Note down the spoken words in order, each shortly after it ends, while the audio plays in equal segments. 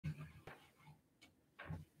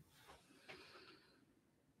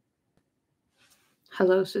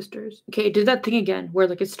Hello, sisters. Okay, it did that thing again where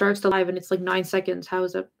like it starts the live and it's like 9 seconds. How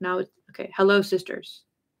is it now? It's okay. Hello, sisters.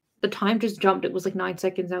 The time just jumped. It was like 9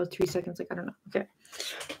 seconds. Now it's 3 seconds. Like I don't know. Okay.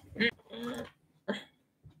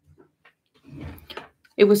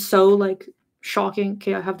 It was so like shocking.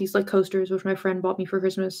 Okay, I have these like coasters which my friend bought me for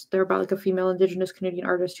Christmas. They're about like a female Indigenous Canadian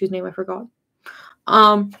artist whose name I forgot.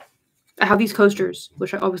 I have these coasters,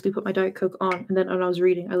 which I obviously put my Diet Coke on, and then when I was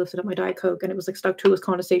reading, I lifted up my Diet Coke, and it was like stuck to this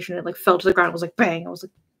condensation, and it like fell to the ground. It was like bang. I was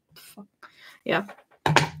like, fuck. Yeah.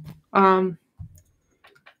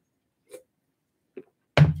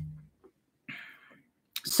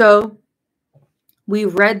 So we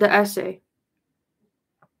read the essay.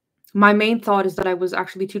 My main thought is that I was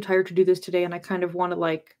actually too tired to do this today, and I kind of want to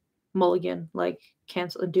like mulligan, like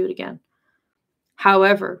cancel and do it again.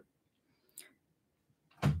 However,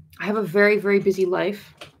 I have a very, very busy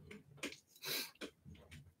life.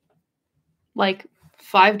 Like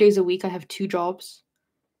 5 days a week, I have 2 jobs,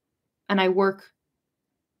 and I work.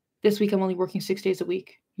 This week, I'm only working 6 days a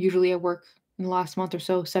week. Usually, I work in the last month or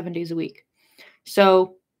so 7 days a week.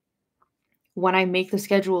 So when I make the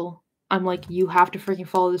schedule, I'm like, you have to freaking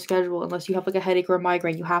follow the schedule unless you have like a headache or a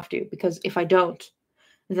migraine. You have to, because if I don't,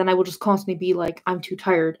 then I will just constantly be like, I'm too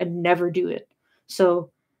tired and never do it.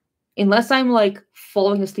 So unless I'm like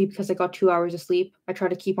falling asleep because I got 2 hours of sleep, I try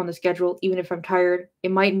to keep on the schedule, even if I'm tired.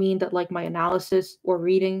 It might mean that like my analysis or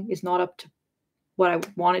reading is not up to what I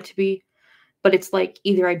want it to be, but it's like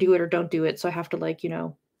either I do it or don't do it. So I have to like,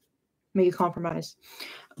 make a compromise.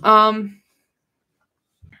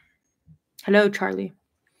 Hello, Charlie.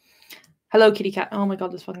 Hello, kitty cat. Oh my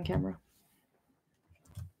god, this fucking camera.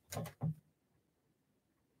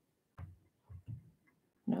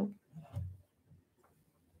 Nope.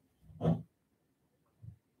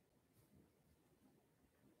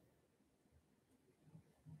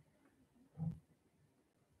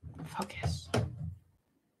 Focus.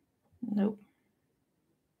 Nope.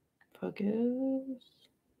 Focus.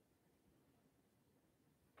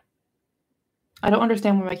 I don't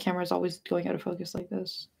understand why my camera is always going out of focus like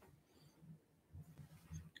this.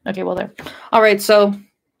 Okay, well, there. All right, so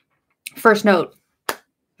first note,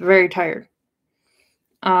 very tired.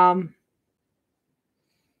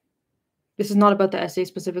 This is not about the essay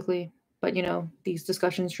specifically, but these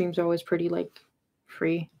discussion streams are always pretty like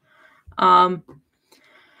free. I'm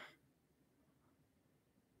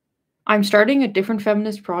starting a different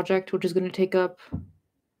feminist project, which is going to take up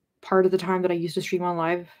part of the time that I used to stream on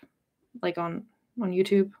live, like on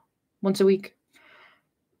YouTube once a week,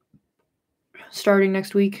 starting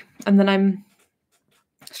next week. And then I'm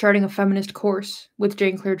starting a feminist course with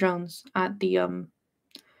Jane Claire Jones at the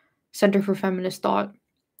Center for Feminist Thought,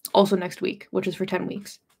 also next week, which is for 10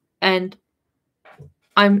 weeks. And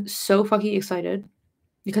I'm so fucking excited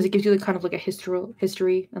because it gives you like kind of like a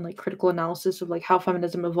history and like critical analysis of like how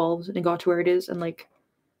feminism evolved and got to where it is, and like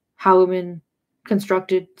how women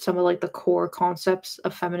constructed some of like the core concepts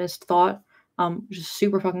of feminist thought, which is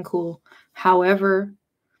super fucking cool. However,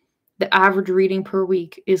 the average reading per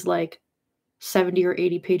week is like 70 or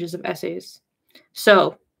 80 pages of essays.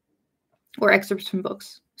 So, or excerpts from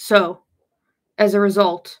books. So, as a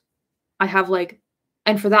result, I have like,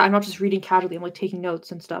 and for that, I'm not just reading casually, I'm like taking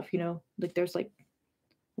notes and stuff, like there's like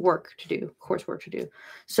work to do, coursework to do.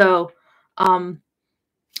 So,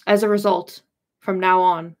 as a result, from now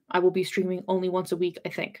on, I will be streaming only once a week, I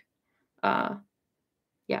think.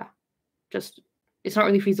 Yeah, just, it's not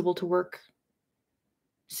really feasible to work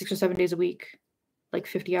 6 or 7 days a week, like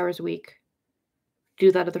 50 hours a week,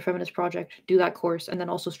 do that other feminist project, do that course, and then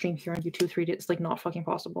also stream here on YouTube 3 days. It's like not fucking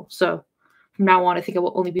possible. So from now on, I think I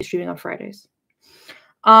will only be streaming on Fridays.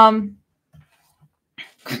 And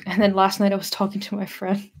then last night I was talking to my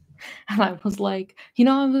friend, and I was like,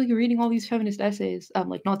 I'm like reading all these feminist essays,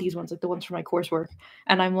 like not these ones, like the ones from my coursework,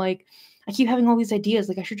 and I'm like, I keep having all these ideas,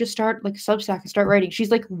 like I should just start like Substack and start writing.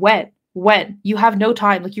 She's like, when? You have no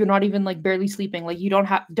time, like you're not even like barely sleeping, like you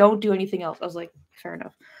don't do anything else. I was like, fair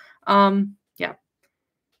enough. Yeah.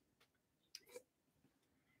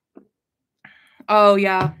 Oh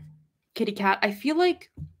yeah, kitty cat. I feel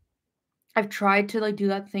like I've tried to like do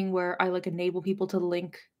that thing where I like enable people to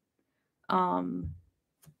link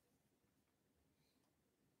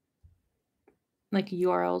like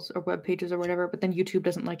URLs or web pages or whatever, but then YouTube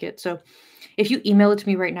doesn't like it. So if you email it to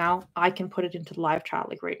me right now, I can put it into the live chat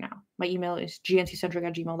like right now. My email is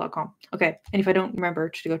gnc-centric@gmail.com. Okay. And if I don't remember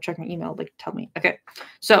to go check my email, like tell me. Okay.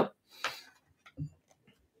 So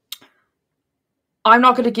I'm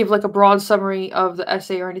not going to give like a broad summary of the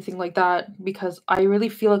essay or anything like that, because I really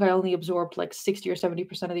feel like I only absorbed like 60 or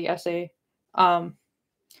 70% of the essay.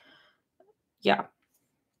 Yeah.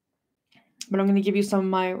 But I'm going to give you some of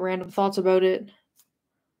my random thoughts about it.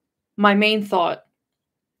 my main thought.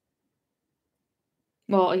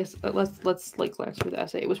 Well, I guess let's like glance through the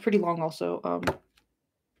essay. It was pretty long, also.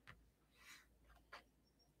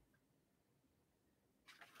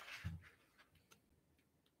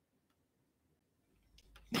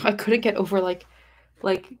 I couldn't get over like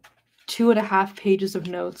 2.5 pages of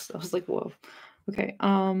notes. I was like, whoa. Okay.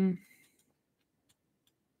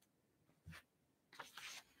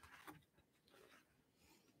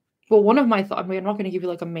 Well, one of my thoughts. I mean, I'm not going to give you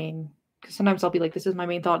like a main, because sometimes I'll be like, this is my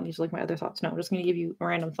main thought, and these are like my other thoughts. No, I'm just going to give you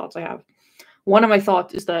random thoughts I have. One of my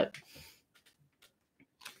thoughts is that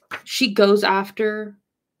she goes after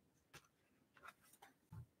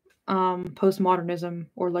postmodernism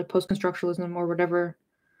or like post-constructionalism or whatever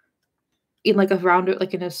in like a round,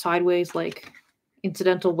 like in a sideways, like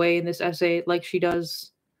incidental way in this essay, like she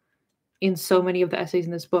does in so many of the essays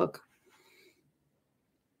in this book.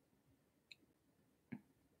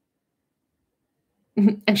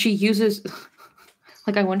 And she uses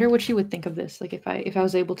like, I wonder what she would think of this, like if I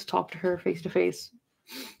was able to talk to her face to face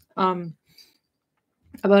about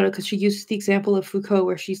it, because she uses the example of Foucault,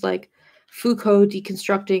 where she's like, Foucault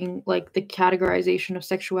deconstructing like the categorization of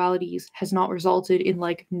sexualities has not resulted in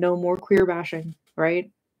like no more queer bashing, right?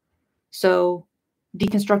 So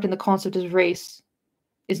deconstructing the concept of race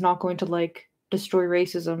is not going to like destroy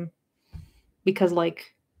racism, because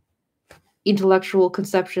like intellectual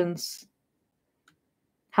conceptions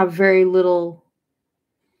have very little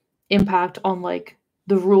impact on like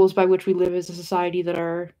the rules by which we live as a society that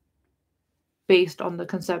are based on the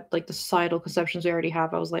concept, like the societal conceptions we already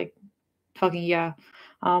have. I was like, fucking yeah.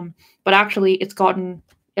 But actually it's gotten,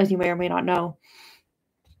 as you may or may not know,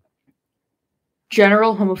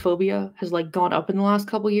 general homophobia has like gone up in the last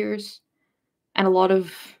couple years, and a lot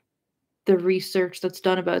of the research that's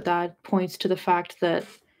done about that points to the fact that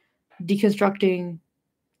deconstructing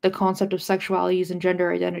the concept of sexualities and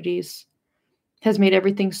gender identities has made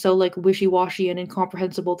everything so like wishy-washy and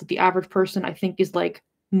incomprehensible that the average person, I think, is like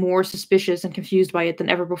more suspicious and confused by it than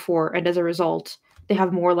ever before, and as a result they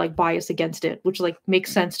have more like bias against it, which like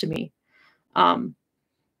makes sense to me. So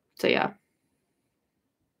yeah.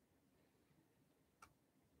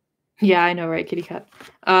 Yeah, I know, right, kitty cat.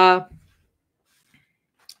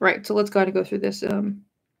 Right, so let's kind of go through this.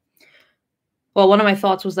 Well, one of my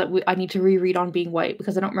thoughts was that I need to reread On Being White,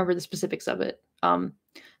 because I don't remember the specifics of it.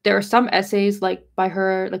 There are some essays like by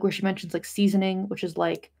her, like where she mentions like seasoning, which is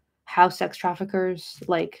like how sex traffickers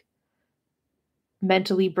like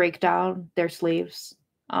mentally break down their slaves.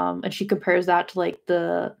 And she compares that to like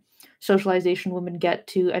the socialization women get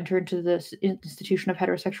to enter into this institution of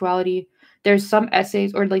heterosexuality. There's some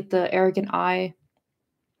essays, or like the Arrogant Eye,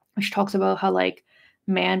 which talks about how like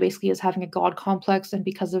man basically is having a god complex, and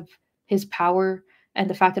because of his power and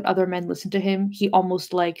the fact that other men listen to him, he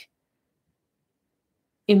almost like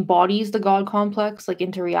embodies the god complex like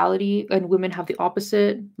into reality, and women have the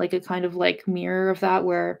opposite, like a kind of like mirror of that,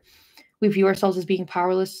 where we view ourselves as being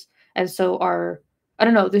powerless. And so I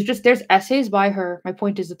don't know, there's essays by her. My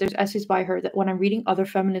point is that there's essays by her that when I'm reading other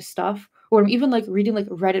feminist stuff, or I'm even like reading like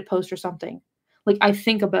Reddit post or something, like I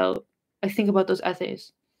think about those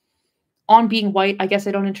essays. On Being White, I guess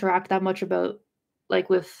I don't interact that much about like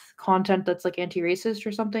with content that's like anti-racist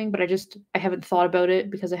or something, but I haven't thought about it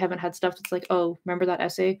because I haven't had stuff that's like, oh, remember that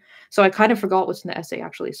essay? So I kind of forgot what's in the essay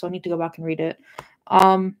actually, so I need to go back and read it.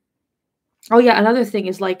 Oh yeah, another thing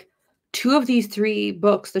is like 2 of these 3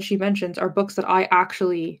 books that she mentions are books that I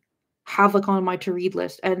actually have like on my to-read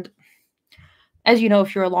list. And as you know,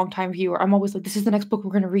 if you're a long-time viewer, I'm always like, this is the next book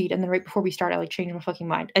we're gonna read, and then right before we start, I like change my fucking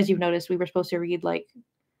mind. As you've noticed, we were supposed to read like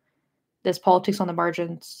this Politics on the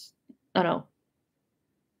Margins. No,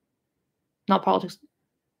 not politics.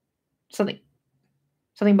 Something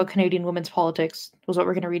about Canadian women's politics was what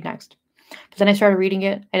we're going to read next. But then I started reading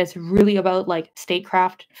it, and it's really about like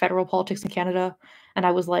statecraft, federal politics in Canada. And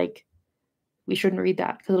I was like, we shouldn't read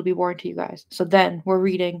that because it'll be boring to you guys. So then we're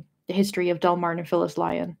reading the history of Del Martin and Phyllis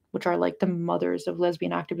Lyon, which are like the mothers of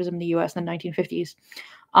lesbian activism in the US in the 1950s.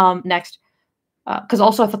 Next. Because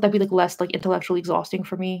also I thought that'd be like less like intellectually exhausting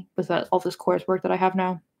for me with all this coursework that I have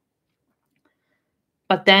now.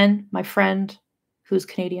 But then my friend, who's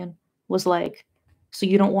Canadian, was like, so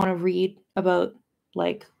you don't want to read about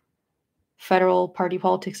like federal party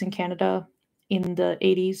politics in Canada in the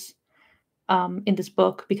 80s in this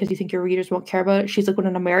book because you think your readers won't care about it? She's like, would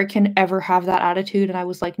an American ever have that attitude? And I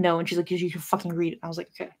was like, no. And she's like, you should fucking read it. And I was like,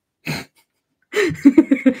 okay.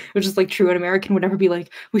 Which is like true. An American would never be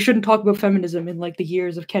like, we shouldn't talk about feminism in like the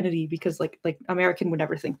years of Kennedy, because like American would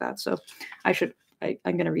never think that. So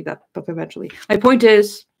I'm gonna read that book eventually. My point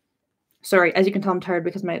is, sorry, as you can tell, I'm tired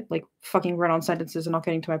because my like fucking run-on sentences are not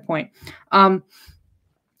getting to my point.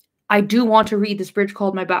 I do want to read This Bridge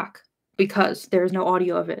Called My Back because there is no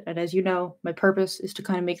audio of it. And as you know, my purpose is to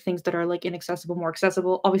kind of make things that are like inaccessible more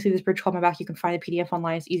accessible. Obviously, This Bridge Called My Back, you can find the PDF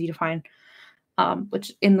online. It's easy to find,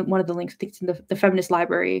 which in one of the links, I think it's in the Feminist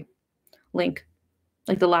Library link,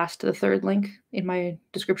 like the third link in my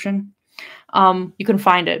description. You can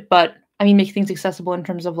find it, but I mean, make things accessible in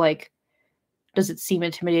terms of like, does it seem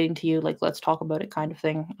intimidating to you? Like, let's talk about it kind of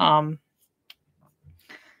thing.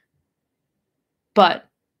 But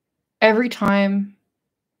every time,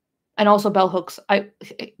 and also bell hooks,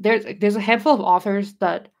 there's a handful of authors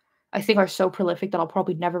that I think are so prolific that I'll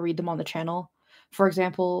probably never read them on the channel. For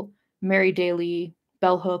example, Mary Daly,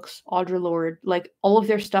 bell hooks, Audre Lorde, like all of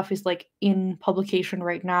their stuff is like in publication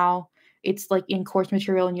right now. It's like in course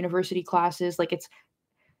material in university classes. Like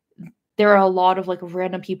there are a lot of like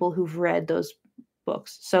random people who've read those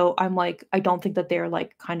books. So I'm like, I don't think that they're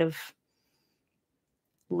like kind of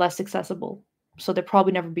less accessible. So they'll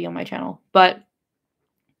probably never be on my channel. But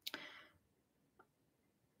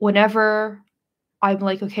whenever I'm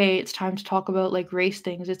like, okay, it's time to talk about like race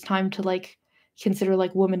things, it's time to like consider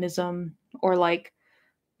like womanism, or like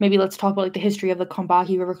maybe let's talk about like the history of the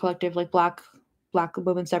Combahee River Collective, like black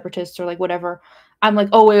women separatists, or like whatever. I'm like,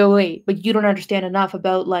 oh wait, but you don't understand enough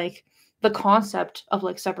about like the concept of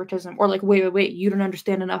like separatism, or like wait, you don't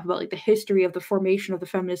understand enough about like the history of the formation of the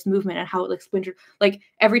feminist movement and how it like splintered. Like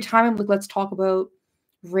every time I'm like, let's talk about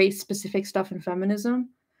race specific stuff in feminism,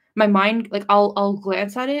 my mind, like I'll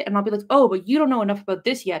glance at it and I'll be like, oh, but you don't know enough about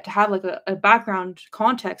this yet to have like a background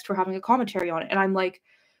context for having a commentary on it. And I'm like,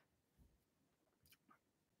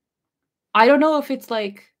 I don't know if it's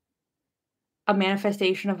like a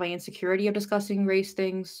manifestation of my insecurity of discussing race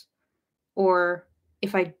things, or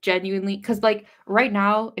if I genuinely, because like right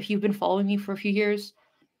now, if you've been following me for a few years,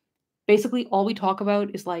 basically all we talk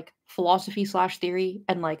about is like philosophy / theory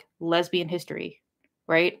and like lesbian history,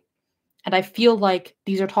 right? And I feel like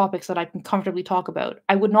these are topics that I can comfortably talk about.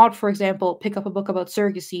 I would not, for example, pick up a book about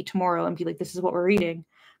surrogacy tomorrow and be like, this is what we're reading,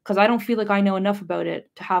 because I don't feel like I know enough about it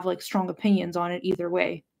to have like strong opinions on it either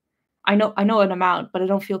way. I know an amount, but I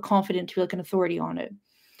don't feel confident to be like an authority on it.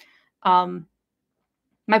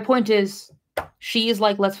 My point is, she is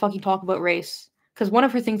like, let's fucking talk about race. Because one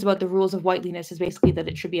of her things about the rules of whiteliness is basically that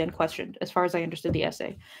it should be unquestioned, as far as I understood the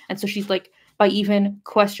essay. And so she's like, by even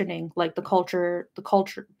questioning like the culture,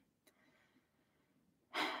 what's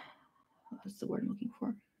the word I'm looking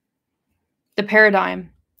for? The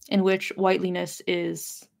paradigm in which whiteliness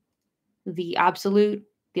is the absolute,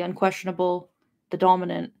 the unquestionable, the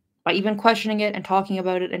dominant. By even questioning it and talking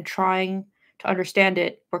about it and trying to understand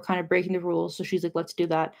it, we're kind of breaking the rules. So she's like, let's do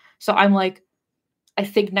that. So I'm like, I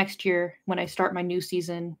think next year when I start my new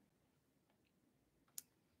season,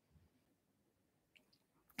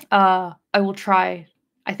 I will try,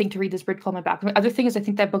 I think, to read This Bridge Called My Back. The other thing is, I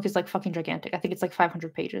think that book is like fucking gigantic. I think it's like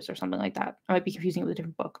 500 pages or something like that. I might be confusing it with a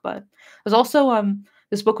different book, but there's also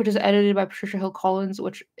this book which is edited by Patricia Hill Collins,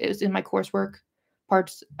 which is in my coursework,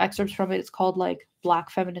 excerpts from it. It's called like Black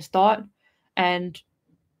Feminist Thought, and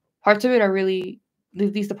parts of it are really,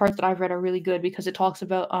 at least the parts that I've read, are really good because it talks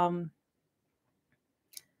about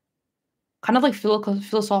kind of like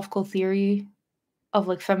philosophical theory of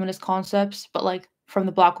like feminist concepts, but like from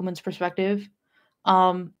the Black woman's perspective.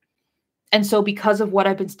 And so because of what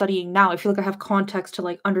I've been studying now, I feel like I have context to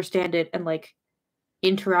like understand it and like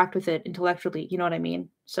interact with it intellectually. You know what I mean?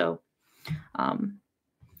 So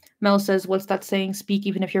Mel says, what's that saying? Speak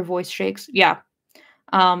even if your voice shakes. Yeah.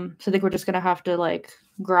 So I think we're just going to have to like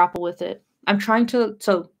grapple with it. I'm trying to,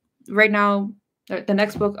 so right now, the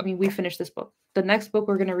next book, I mean, we finished this book. The next book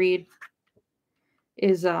we're going to read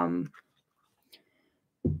is Mel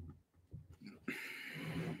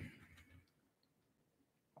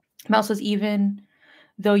says, even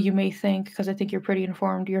though you may think, because I think you're pretty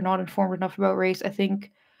informed, you're not informed enough about race. I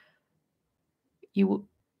think you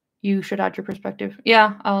should add your perspective.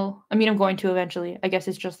 Yeah, I'm going to eventually. I guess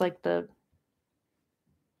it's just like the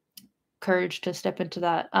courage to step into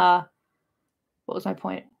that. What was my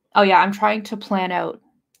point? Oh yeah, I'm trying to plan out.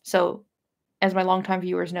 So as my longtime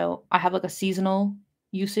viewers know, I have like a seasonal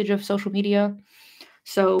usage of social media.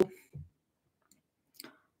 So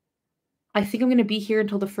I think I'm going to be here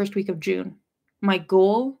until the first week of June. My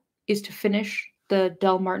goal is to finish the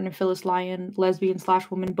Del Martin and Phyllis Lyon lesbian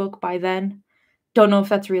 / woman book by then. Don't know if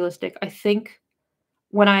that's realistic. I think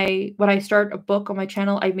when I start a book on my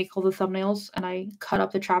channel, I make all the thumbnails and I cut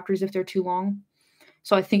up the chapters if they're too long.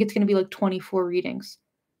 So I think it's going to be like 24 readings.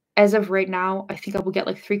 As of right now, I think I will get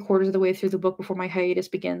like 3/4 of the way through the book before my hiatus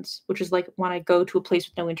begins, which is like when I go to a place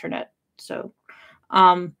with no internet. So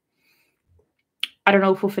I don't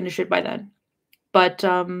know if we'll finish it by then. But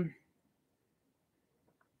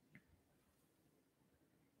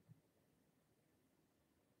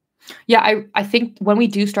Yeah, I think when we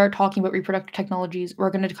do start talking about reproductive technologies, we're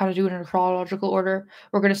going to kind of do it in a chronological order.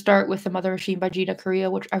 We're going to start with The Mother Machine by Gina Korea,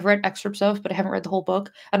 which I've read excerpts of, but I haven't read the whole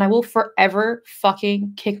book. And I will forever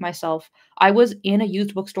fucking kick myself. I was in a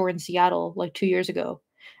used bookstore in Seattle like 2 years ago,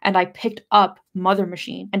 and I picked up Mother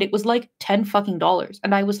Machine, and it was like $10 fucking dollars.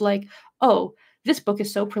 And I was like, oh, this book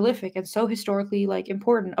is so prolific and so historically like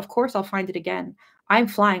important. Of course I'll find it again. I'm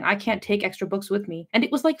flying. I can't take extra books with me. And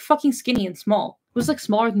it was like fucking skinny and small. It was like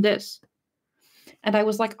smaller than this. And I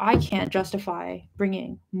was like, I can't justify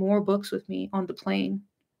bringing more books with me on the plane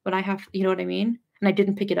when I have, you know what I mean? And I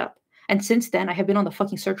didn't pick it up. And since then, I have been on the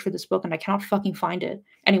fucking search for this book and I cannot fucking find it.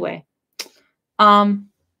 Anyway, but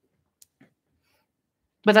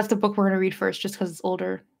that's the book we're going to read first just because it's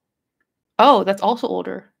older. Oh, that's also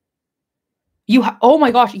older. Oh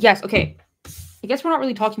my gosh, yes, okay. I guess we're not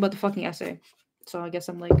really talking about the fucking essay. So I guess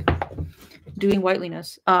I'm like doing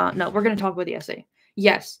whiteliness. No, we're going to talk about the essay.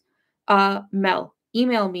 Yes. Mel,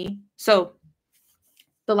 email me. So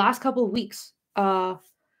the last couple of weeks, I've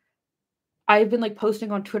been like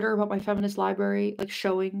posting on Twitter about my feminist library, like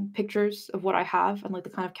showing pictures of what I have and like the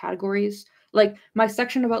kind of categories. Like my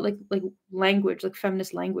section about like language, like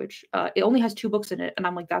feminist language, it only has 2 books in it, and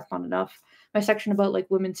I'm like, that's not enough. My section about like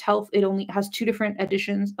women's health, it only has 2 different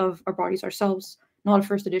editions of Our Bodies Ourselves, not a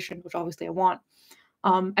first edition, which obviously I want.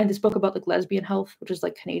 And this book about like lesbian health, which is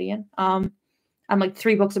like Canadian. I'm like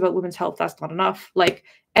 3 books about women's health. That's not enough. Like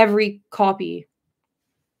every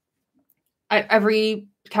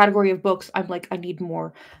category of books, I'm like, I need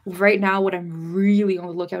more. Right now, what I'm really on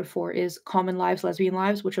the lookout for is Common Lives, Lesbian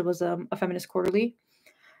Lives, which was a feminist quarterly.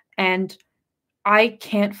 And I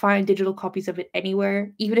can't find digital copies of it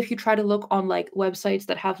anywhere. Even if you try to look on like websites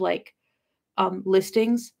that have like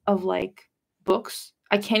listings of like books,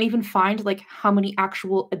 I can't even find like how many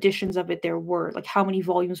actual editions of it there were, like how many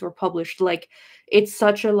volumes were published. Like it's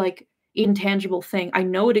such a like intangible thing. I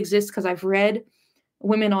know it exists because I've read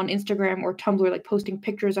women on Instagram or Tumblr like posting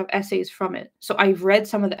pictures of essays from it. So I've read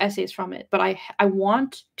some of the essays from it, but I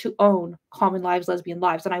want to own Common Lives, Lesbian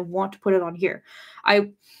Lives, and I want to put it on here.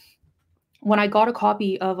 When I got a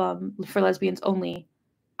copy of For Lesbians Only,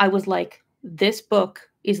 I was like, this book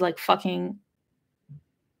is like fucking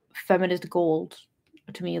feminist gold,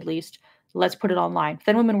 to me at least. Let's put it online.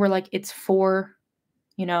 Then women were like, it's for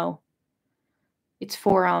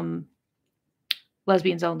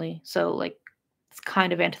lesbians only. So like it's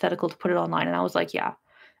kind of antithetical to put it online. And I was like, yeah.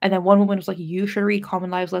 And then one woman was like, you should read Common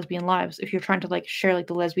Lives, Lesbian Lives if you're trying to like share like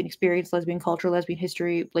the lesbian experience, lesbian culture, lesbian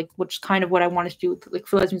history, like which is kind of what I wanted to do with like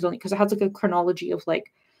For Lesbians Only, because it has like a chronology of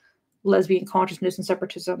like lesbian consciousness and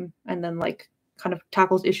separatism, and then like kind of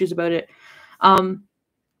tackles issues about it.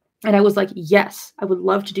 And I was like, yes, I would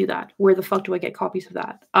love to do that. Where the fuck do I get copies of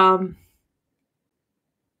that? Yeah,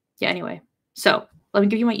 anyway. So let me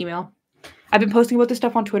give you my email. I've been posting about this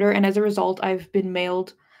stuff on Twitter, and as a result, I've been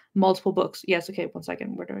mailed multiple books. Yes, okay, 1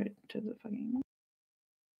 second. Where do I to the fucking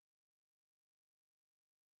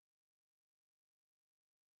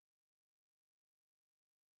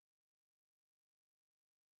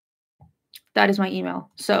that is my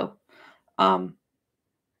email. So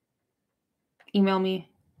email me.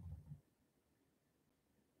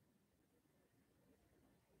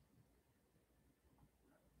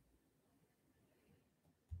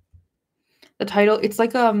 The title, it's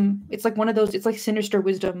like one of those, it's like Sinister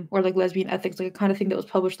Wisdom or like Lesbian Ethics, like a kind of thing that was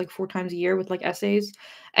published like 4 times a year with like essays.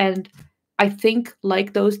 And I think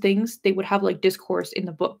like those things, they would have like discourse in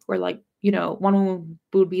the book where like, one woman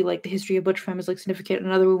would be like the history of butch femme is like significant,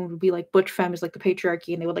 another woman would be like butch femme is like the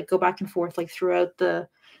patriarchy, and they would like go back and forth like throughout I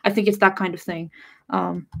think it's that kind of thing.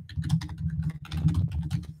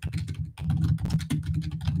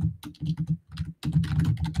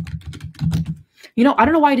 I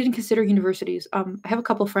don't know why I didn't consider universities. I have a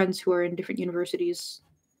couple of friends who are in different universities,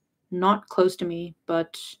 not close to me,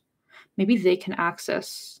 but maybe they can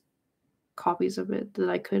access copies of it that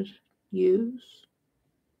I could use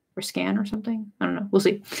or scan or something. I don't know. We'll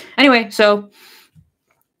see. Anyway, so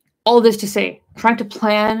all this to say, trying to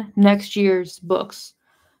plan next year's books.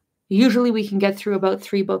 Usually we can get through about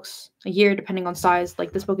 3 books a year, depending on size.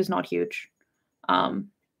 Like this book is not huge. I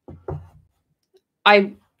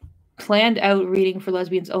planned out reading For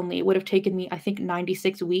Lesbians Only. It would have taken me, I think,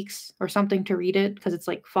 96 weeks or something to read it, because it's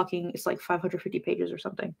like 550 pages or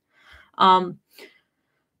something.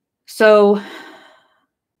 So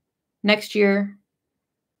next year,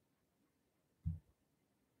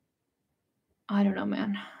 I don't know,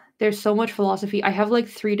 man. There's so much philosophy. I have like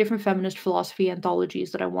 3 different feminist philosophy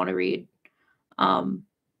anthologies that I want to read. Because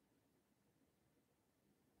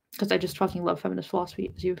I just fucking love feminist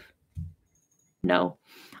philosophy, as you know.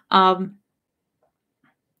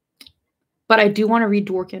 But I do want to read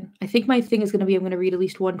Dworkin. I think my thing is going to be I'm going to read at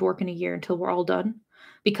least one Dworkin a year until we're all done.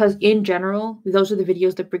 Because in general, those are the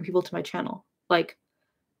videos that bring people to my channel. Like,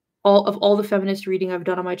 all the feminist reading I've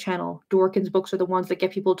done on my channel, Dworkin's books are the ones that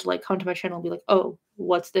get people to like come to my channel and be like, oh,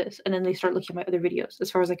 what's this? And then they start looking at my other videos,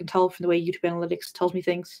 as far as I can tell from the way YouTube analytics tells me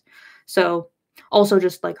things. So also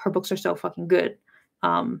just like her books are so fucking good.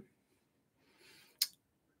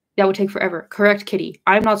 That would take forever. Correct, Kitty.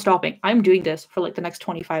 I'm not stopping. I'm doing this for like the next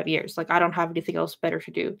 25 years. Like I don't have anything else better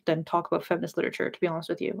to do than talk about feminist literature, to be honest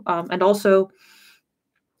with you. And also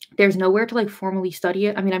there's nowhere to like formally study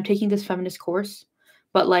it. I mean, I'm taking this feminist course,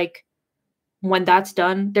 but like when that's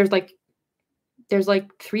done, there's like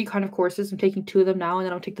 3 kind of courses. I'm taking 2 of them now, and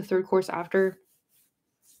then I'll take the 3rd course after.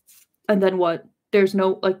 And then what? There's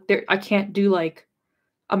no like I can't do like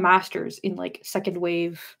a master's in like second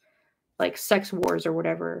wave like sex wars or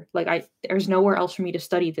whatever. Like there's nowhere else for me to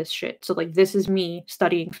study this shit. So like this is me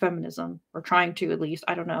studying feminism, or trying to, at least.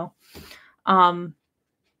 I don't know. I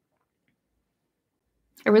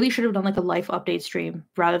really should have done like a life update stream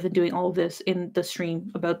rather than doing all of this in the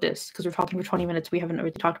stream about this, because we're talking for 20 minutes. We haven't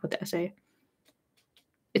really talked about the essay.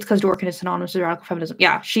 It's because Dworkin is synonymous with radical feminism.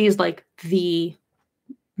 Yeah, she's like the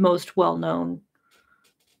most well-known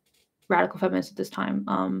radical feminist at this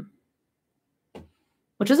time.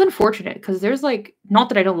 Which is unfortunate, because there's like, not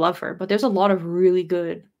that I don't love her, but there's a lot of really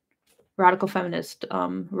good radical feminist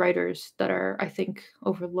writers that are, I think,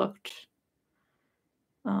 overlooked.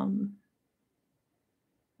 Like,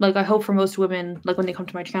 I hope for most women, like when they come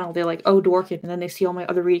to my channel, they're like, oh, Dworkin, and then they see all my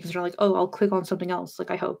other readings and they're like, oh, I'll click on something else.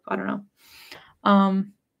 Like, I hope. I don't know.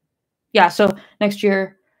 Yeah, so next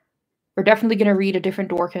year, we're definitely going to read a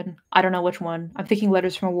different Dworkin. I don't know which one. I'm thinking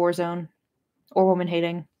Letters from a War Zone or Woman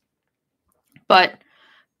Hating. But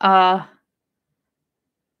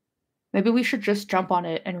maybe we should just jump on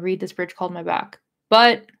it and read This Bridge Called My Back.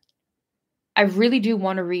 But I really do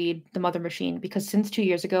want to read The Mother Machine, because since 2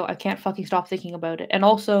 years ago, I can't fucking stop thinking about it. And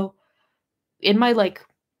also, in my, like,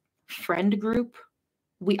 friend group,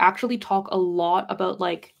 we actually talk a lot about,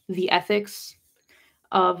 like, the ethics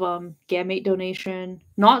of gamete donation.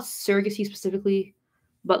 Not surrogacy specifically,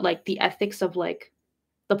 but, like, the ethics of, like,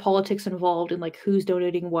 the politics involved in, like, who's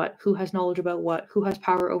donating what, who has knowledge about what, who has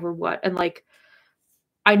power over what. And, like,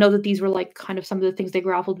 I know that these were like kind of some of the things they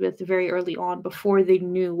grappled with very early on before they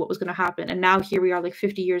knew what was going to happen. And now here we are like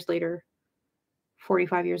 50 years later,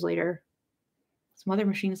 45 years later. This Mother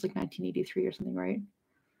Machine is like 1983 or something, right?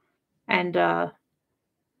 And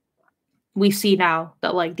we see now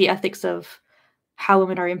that like the ethics of how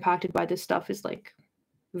women are impacted by this stuff is like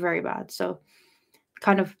very bad. So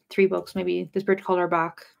kind of 3 books, maybe This Bridge Called Our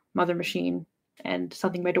Back, Mother Machine, and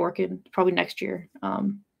something by Dworkin, probably next year.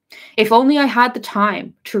 If only I had the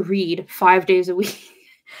time to read 5 days a week.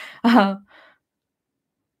 Oh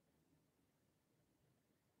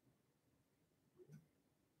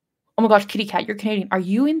my gosh, Kitty Cat, you're Canadian. Are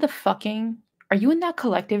you in that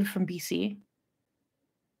collective from BC?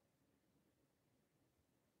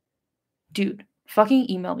 Dude,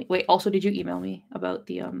 fucking email me. Wait, also, did you email me about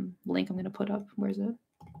the link I'm going to put up? Where is it?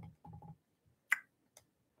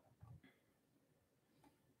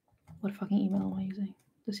 What fucking email am I using?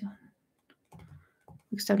 This one.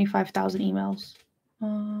 Like 75,000 emails.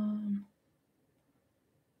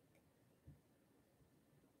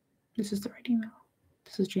 This is the right email.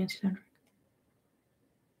 This is Jancy Center.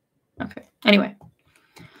 Okay. Anyway.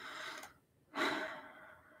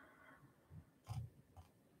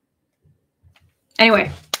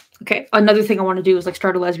 Okay. Another thing I want to do is like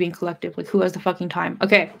start a lesbian collective. Like, who has the fucking time?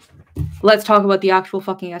 Okay. Let's talk about the actual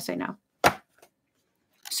fucking essay now.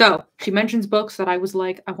 So she mentions books that I was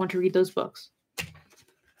like, I want to read those books.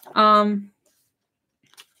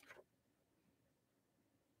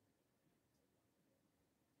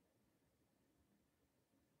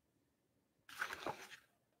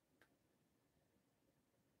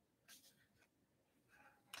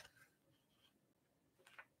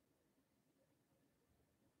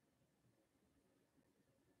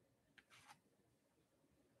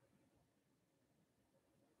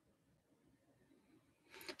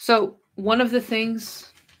 So one of the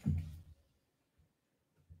things,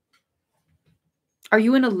 are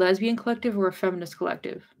you in a lesbian collective or a feminist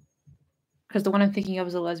collective? Because the one I'm thinking of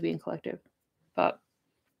is a lesbian collective. But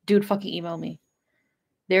dude, fucking email me.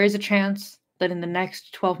 There is a chance that in the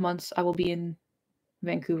next 12 months I will be in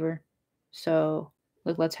Vancouver. So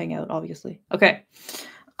like, let's hang out, obviously. Okay.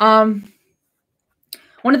 One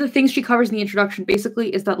of the things she covers in the introduction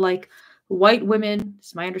basically is that like white women, this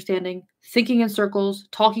is my understanding, thinking in circles,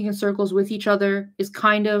 talking in circles with each other is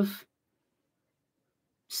kind of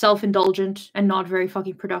self-indulgent and not very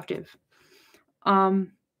fucking productive.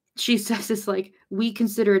 she says it's like, we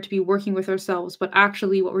consider it to be working with ourselves, but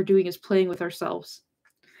actually what we're doing is playing with ourselves.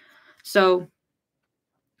 So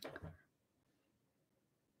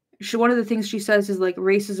one of the things she says is like,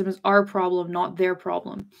 racism is our problem, not their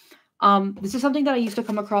problem. This is something that I used to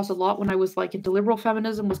come across a lot when I was like into liberal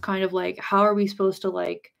feminism, was kind of like, how are we supposed to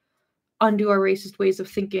like undo our racist ways of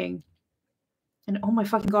thinking? And oh my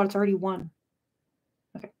fucking god, it's already 1.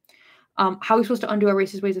 Okay. How are we supposed to undo our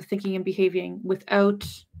racist ways of thinking and behaving without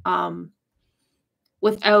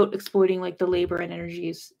exploiting like the labor and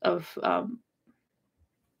energies of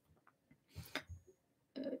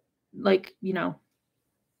like, you know,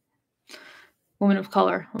 women of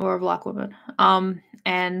color or Black women.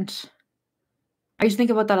 And I just think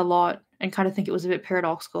about that a lot and kind of think it was a bit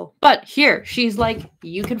paradoxical. But here, she's like,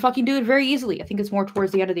 you can fucking do it very easily. I think it's more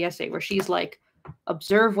towards the end of the essay where she's like,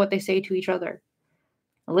 observe what they say to each other.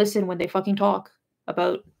 Listen when they fucking talk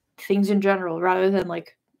about things in general rather than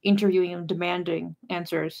like interviewing and demanding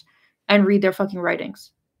answers, and read their fucking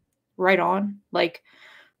writings. Right on. Like,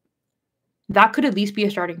 that could at least be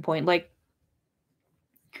a starting point. Like,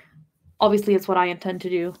 obviously it's what I intend to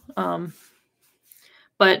do.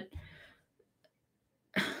 But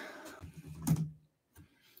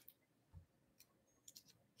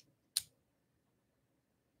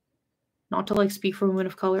not to like speak for women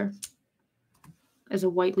of color as a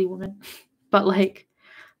whitely woman, but like,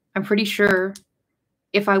 I'm pretty sure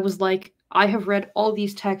if I was like, I have read all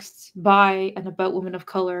these texts by and about women of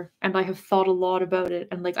color, and I have thought a lot about it,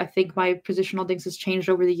 and like, I think my position on things has changed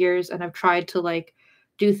over the years, and I've tried to like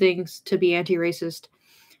do things to be anti-racist.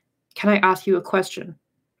 Can I ask you a question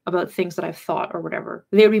about things that I've thought or whatever?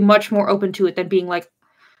 They would be much more open to it than being like,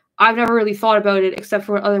 I've never really thought about it except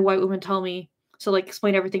for what other white women tell me, so like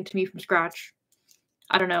explain everything to me from scratch.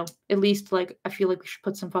 I don't know. At least like, I feel like we should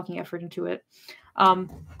put some fucking effort into it.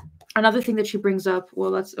 Another thing that she brings up,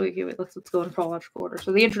 well, let's go in chronological order.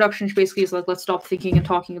 So the introduction basically is like, let's stop thinking and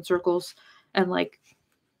talking in circles and like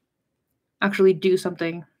actually do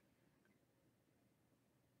something.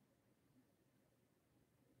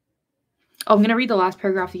 Oh, I'm going to read the last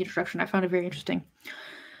paragraph of the introduction. I found it very interesting.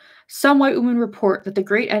 Some white women report that the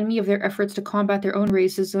great enemy of their efforts to combat their own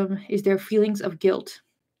racism is their feelings of guilt.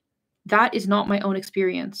 That is not my own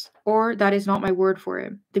experience, or that is not my word for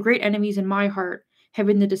it. The great enemies in my heart have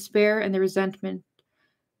been the despair and the resentment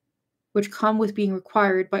which come with being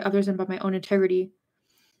required by others and by my own integrity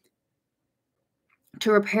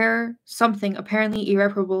to repair something apparently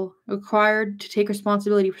irreparable, required to take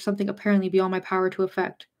responsibility for something apparently beyond my power to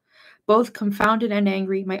effect. Both confounded and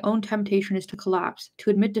angry, my own temptation is to collapse, to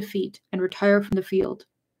admit defeat, and retire from the field.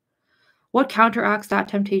 What counteracts that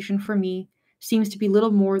temptation for me seems to be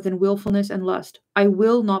little more than willfulness and lust. I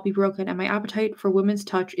will not be broken, and my appetite for women's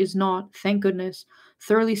touch is not, thank goodness,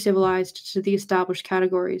 thoroughly civilized to the established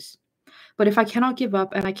categories. But if I cannot give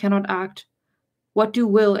up and I cannot act, what do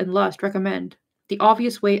will and lust recommend? The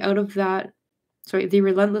obvious way out of that, the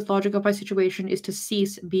relentless logic of my situation is to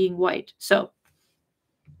cease being white. So,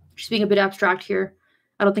 she's being a bit abstract here.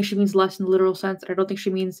 I don't think she means less in the literal sense. I don't think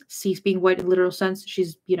she means cease being white in the literal sense.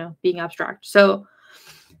 She's, being abstract. So,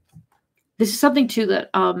 this is something too that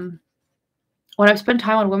when I've spent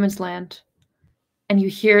time on women's land and you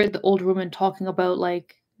hear the older women talking about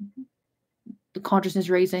like the consciousness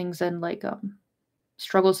raisings and like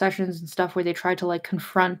struggle sessions and stuff where they try to like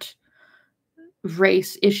confront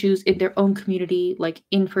race issues in their own community, like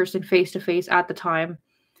in person, face to face at the time,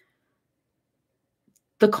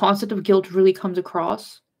 the concept of guilt really comes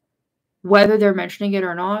across, whether they're mentioning it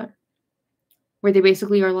or not, where they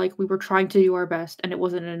basically are like, we were trying to do our best and it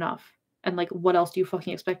wasn't enough. And like, what else do you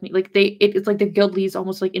fucking expect me? Like it's like the guilt leads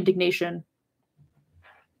almost like indignation.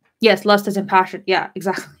 Yes, lust is impassioned. Yeah,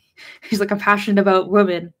 exactly. She's like, I'm passionate about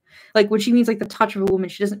women. Like when she means like the touch of a woman,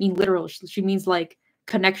 she doesn't mean literal. She means like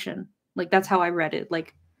connection. Like that's how I read it.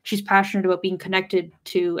 Like she's passionate about being connected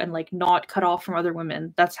to and like not cut off from other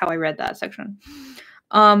women. That's how I read that section.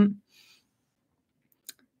 So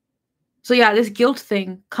yeah, this guilt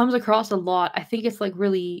thing comes across a lot. I think it's like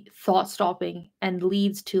really thought-stopping and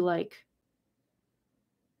leads to like,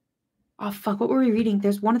 oh fuck, what were we reading?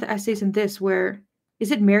 There's one of the essays in this where,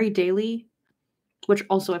 is it Mary Daly? Which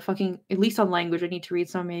also I fucking, at least on language, I need to read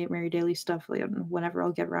some Mary Daly stuff like, whenever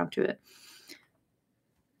I'll get around to it.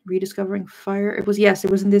 Rediscovering Fire. It was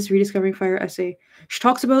in this Rediscovering Fire essay. She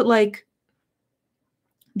talks about like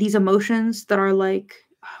these emotions that are like,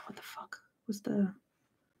 what the fuck was the...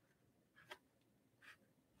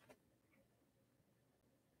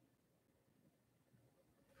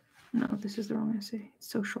 No, this is the wrong essay. It's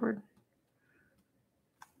so short.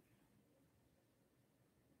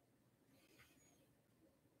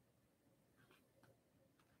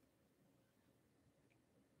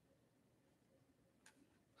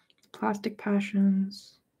 Plastic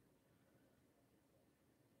passions.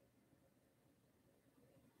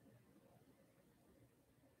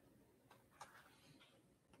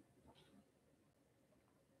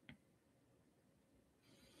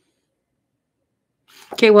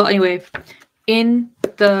 Okay, well, anyway, in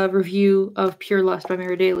the review of Pure Lust by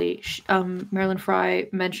Mary Daly, Marilyn Frye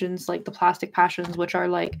mentions like the plastic passions, which are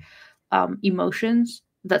like emotions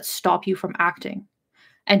that stop you from acting.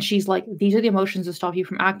 And she's like, these are the emotions that stop you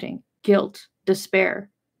from acting. Guilt, despair.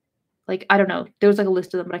 Like, I don't know. There was like a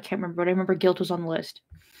list of them, but I can't remember. But I remember guilt was on the list.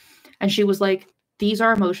 And she was like, these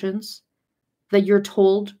are emotions that you're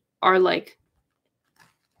told are like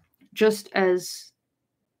just as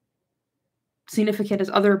significant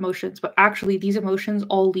as other emotions, but actually these emotions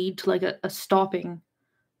all lead to like a stopping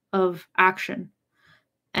of action.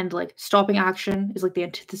 And like stopping action is like the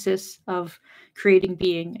antithesis of creating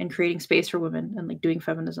being and creating space for women and like doing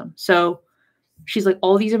feminism. So she's like,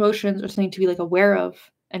 all these emotions are something to be like aware of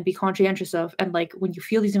and be conscientious of. And like when you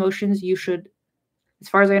feel these emotions, you should, as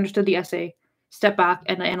far as I understood the essay, step back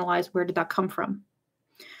and analyze where did that come from.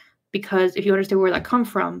 Because if you understand where that come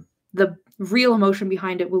from, the real emotion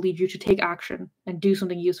behind it will lead you to take action and do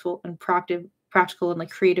something useful and practical and like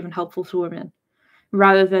creative and helpful to women,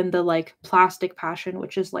 rather than the like plastic passion,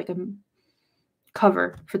 which is like a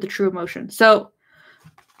cover for the true emotion. So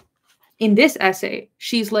in this essay,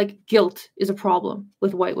 she's like, guilt is a problem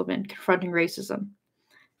with white women confronting racism.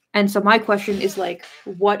 And so my question is like,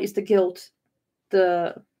 what is the guilt,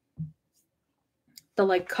 the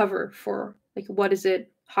like cover for? Like, what is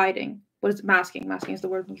it hiding? What is it masking? Masking is the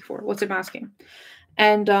word I'm looking for. What's it masking?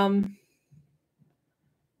 And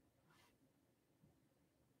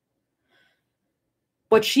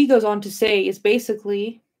what she goes on to say is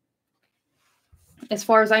basically, as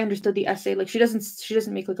far as I understood the essay, like she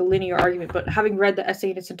doesn't make like a linear argument, but having read the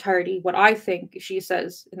essay in its entirety, what I think she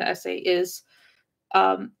says in the essay is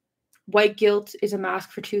white guilt is a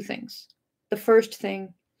mask for two things. The first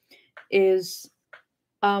thing is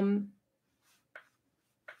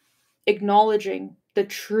acknowledging the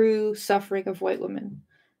true suffering of white women.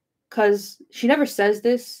 Because she never says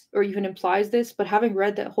this or even implies this, but having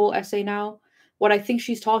read that whole essay now, what I think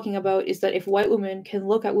she's talking about is that if white women can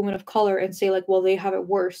look at women of color and say like, well, they have it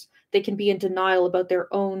worse, they can be in denial about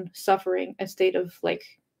their own suffering and state of like,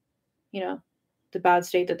 you know, the bad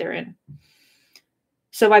state that they're in.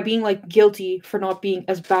 So by being like guilty for not being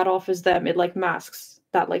as bad off as them, it like masks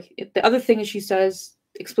that. Like the other thing she says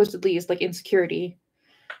explicitly is like insecurity.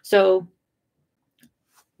 So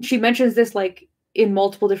she mentions this like in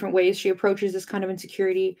multiple different ways. She approaches this kind of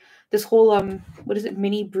insecurity. This whole what is it,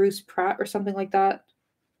 mini Bruce Pratt or something like that,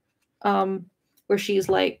 where she's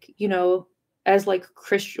like, you know, as like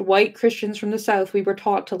white Christians from the South, we were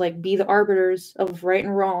taught to like be the arbiters of right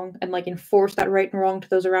and wrong and like enforce that right and wrong to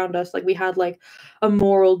those around us. Like we had like a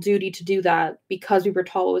moral duty to do that because we were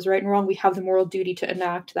taught what was right and wrong. We have the moral duty to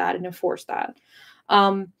enact that and enforce that.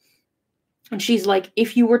 And she's like,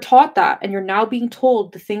 if you were taught that and you're now being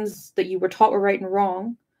told the things that you were taught were right and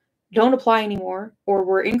wrong don't apply anymore or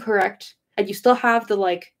were incorrect, and you still have the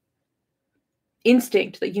like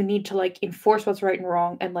instinct that you need to like enforce what's right and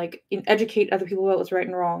wrong and like educate other people about what's right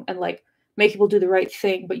and wrong and like make people do the right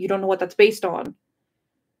thing, but you don't know what that's based on,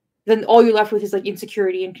 then all you're left with is like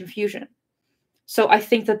insecurity and confusion. So I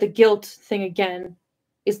think that the guilt thing again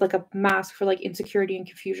is like a mask for like insecurity and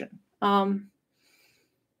confusion.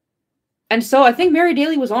 And so I think Mary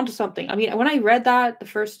Daly was onto something. I mean, when I read that,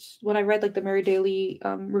 when I read like the Mary Daly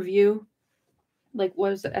review, like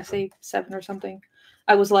what is the essay 7 or something,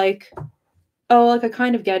 I was like, oh, like I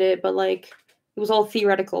kind of get it, but like it was all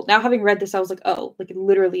theoretical. Now having read this, I was like, oh, like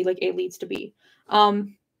literally like A leads to B. I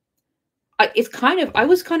was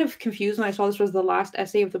kind of confused when I saw this was the last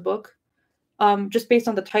essay of the book. Just based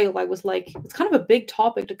on the title, I was like, it's kind of a big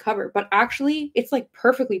topic to cover, but actually it's like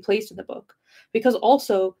perfectly placed in the book. Because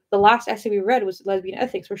also the last essay we read was lesbian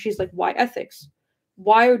ethics, where she's like, why ethics?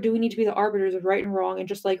 Why do we need to be the arbiters of right and wrong and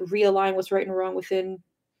just like realign what's right and wrong within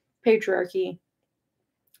patriarchy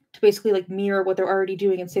to basically like mirror what they're already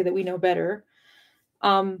doing and say that we know better?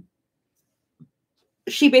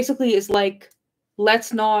 She basically is like,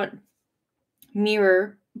 let's not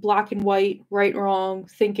mirror black and white, right and wrong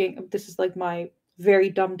thinking. This is like my very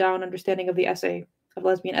dumbed down understanding of the essay of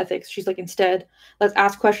lesbian ethics. She's like, instead, let's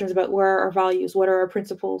ask questions about where are our values, what are our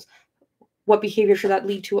principles, what behavior should that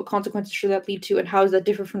lead to, what consequences should that lead to, and how does that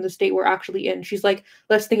differ from the state we're actually in. She's like,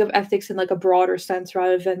 let's think of ethics in like a broader sense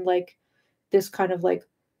rather than like this kind of like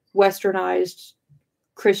westernized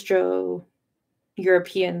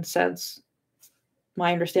Christo-European sense.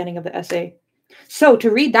 My understanding of the essay. So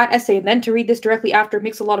to read that essay and then to read this directly after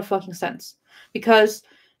makes a lot of fucking sense, because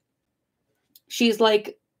she's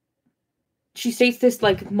like, she states this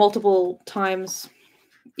like multiple times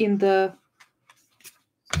in the,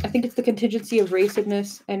 I think it's the contingency of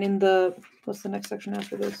racidness, and in the, what's the next section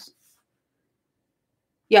after this?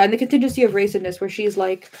 Yeah, in the contingency of racidness, where she's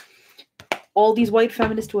like, all these white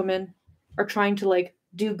feminist women are trying to like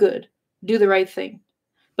do good, do the right thing,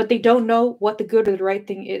 but they don't know what the good or the right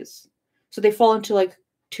thing is. So they fall into like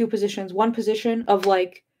two positions. One position of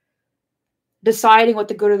like deciding what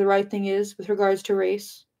the good or the right thing is with regards to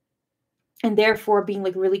race, and therefore being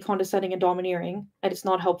like really condescending and domineering, and it's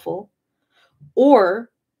not helpful. Or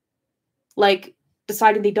like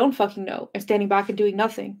deciding they don't fucking know and standing back and doing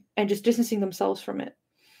nothing and just distancing themselves from it.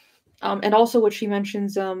 And also what she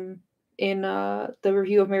mentions in the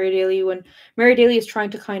review of Mary Daly, when Mary Daly is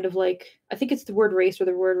trying to kind of like, I think it's the word race or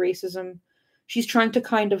the word racism, she's trying to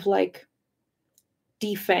kind of like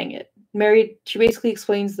defang it. She basically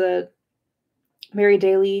explains that Mary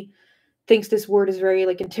Daly thinks this word is very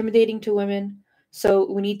like intimidating to women,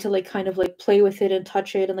 so we need to like kind of like play with it and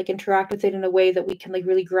touch it and like interact with it in a way that we can like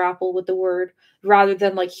really grapple with the word, rather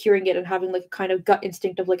than like hearing it and having like a kind of gut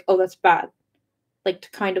instinct of like, oh, that's bad, like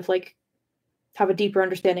to kind of like have a deeper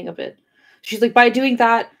understanding of it. She's like, by doing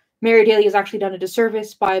that, Mary Daly has actually done a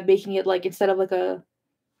disservice by making it like, instead of like a,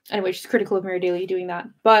 anyway, she's critical of Mary Daly doing that.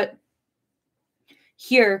 But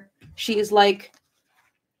here she is like,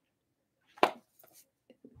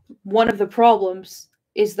 one of the problems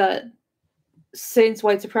is that since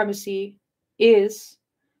white supremacy is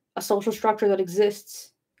a social structure that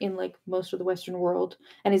exists in like most of the Western world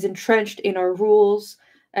and is entrenched in our rules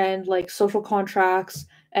and like social contracts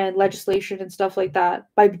and legislation and stuff like that,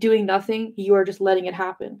 by doing nothing, you are just letting it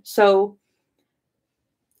happen. So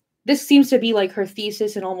this seems to be like her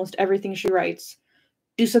thesis in almost everything she writes.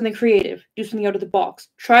 Do something creative, do something out of the box,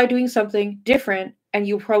 try doing something different, and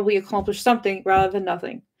you'll probably accomplish something rather than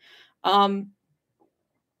nothing.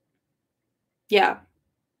 Yeah,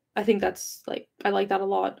 I think that's like, I like that a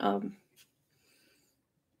lot.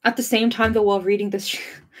 At the same time, though, while reading this,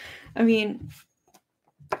 I mean,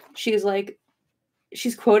 she's like,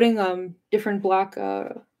 she's quoting different black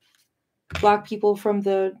people from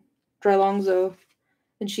the Drylongzo,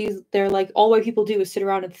 and they're like, all white people do is sit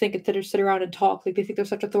around and think, and sit around and talk. Like, they think they're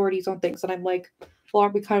such authorities on things, and I'm like, well,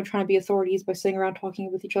 aren't we kind of trying to be authorities by sitting around talking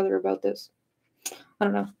with each other about this? I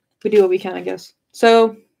don't know. We do what we can, I guess.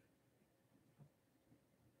 So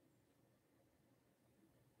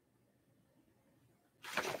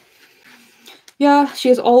yeah, she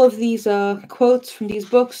has all of these quotes from these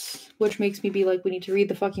books, which makes me be like, we need to read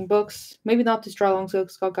the fucking books. Maybe not this Drylongzo, because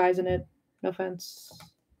it's got guys in it. No offense.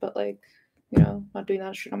 But like, you know, not doing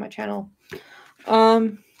that shit on my channel.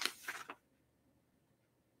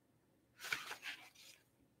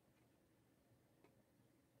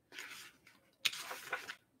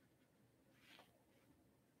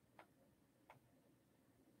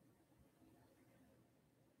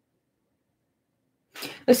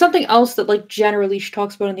 There's something else that like generally she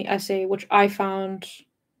talks about in the essay, which I found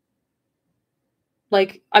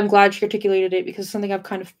like, I'm glad she articulated it, because it's something I've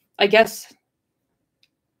kind of, I guess,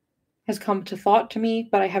 has come to thought to me,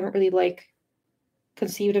 but I haven't really like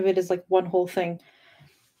conceived of it as like one whole thing.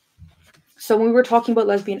 So when we were talking about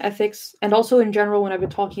lesbian ethics, and also in general when I've been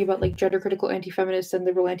talking about like gender critical anti-feminists and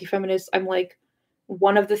liberal anti-feminists, I'm like,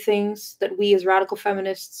 one of the things that we as radical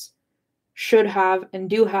feminists should have and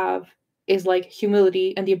do have is like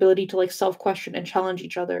humility and the ability to like self-question and challenge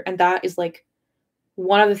each other. And that is like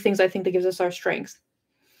one of the things I think that gives us our strength.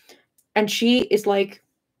 And she is like,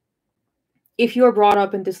 if you are brought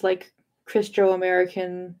up in this like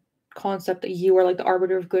Christo-American concept that you are like the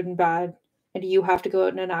arbiter of good and bad, and you have to go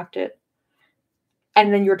out and enact it,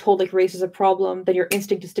 and then you're told like race is a problem, then your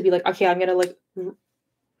instinct is to be like, okay, I'm gonna like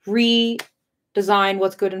redesign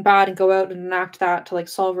what's good and bad and go out and enact that to like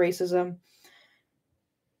solve racism.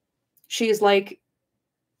 She is like,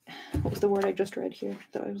 what was the word I just read here?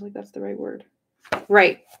 That I was like, that's the right word.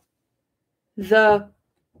 Right. The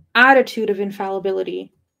attitude of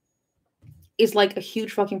infallibility is like a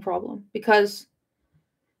huge fucking problem, because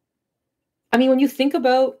I mean, when you think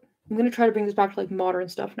about, I'm going to try to bring this back to like modern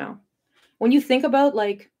stuff now. When you think about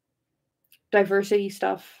like diversity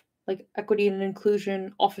stuff, like equity and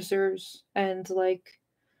inclusion officers and like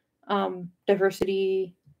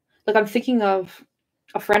diversity, like I'm thinking of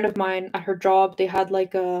a friend of mine at her job, they had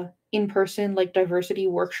like a in-person like diversity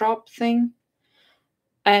workshop thing.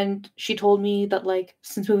 And she told me that like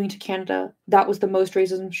since moving to Canada, that was the most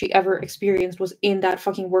racism she ever experienced, was in that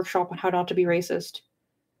fucking workshop on how not to be racist.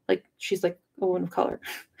 Like, she's like a woman of color.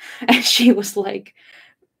 And she was like,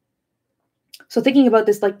 so thinking about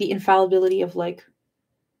this, like the infallibility of like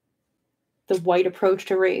the white approach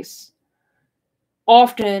to race,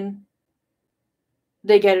 often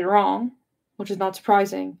they get it wrong, which is not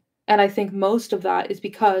surprising. And I think most of that is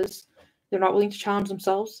because they're not willing to challenge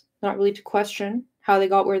themselves. They're not willing to question how they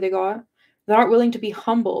got where they got. They're not willing to be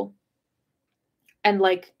humble and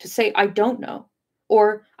like to say, I don't know.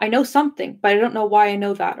 Or I know something, but I don't know why I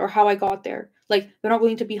know that or how I got there. Like, they're not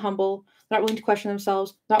willing to be humble. They're not willing to question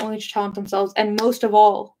themselves. Not willing to challenge themselves. And most of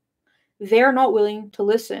all, they're not willing to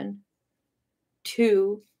listen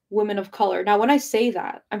to women of color. Now, when I say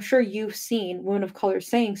that, I'm sure you've seen women of color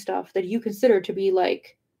saying stuff that you consider to be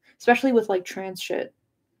like, especially with like trans shit,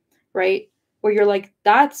 right? Where you're like,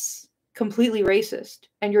 that's completely racist.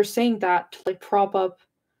 And you're saying that to like prop up,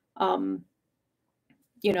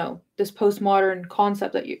 you know, this postmodern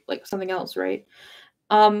concept that you like something else, right?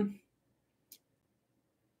 And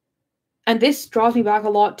this draws me back a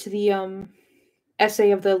lot to the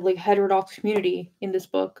essay of the like heterodox community in this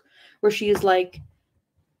book, where she is like,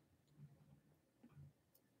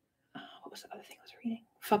 what was the other thing I was reading?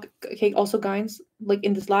 Fuck. Okay. Also, guys, like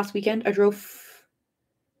in this last weekend, I drove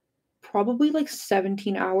probably like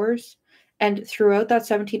 17 hours, and throughout that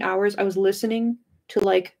 17 hours, I was listening to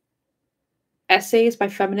like essays by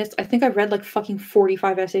feminists. I think I read like fucking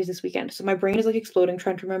 45 essays this weekend. So my brain is like exploding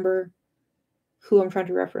trying to remember who I'm trying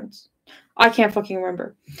to reference. I can't fucking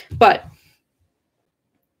remember. But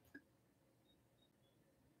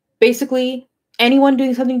basically, anyone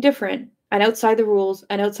doing something different and outside the rules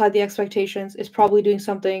and outside the expectations is probably doing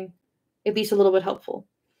something at least a little bit helpful.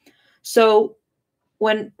 So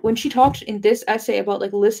when she talked in this essay about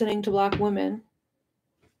like listening to Black women,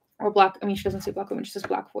 or Black, I mean, she doesn't say Black women, she says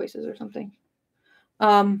Black voices or something.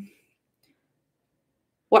 What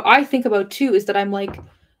I think about too is that I'm like,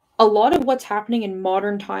 a lot of what's happening in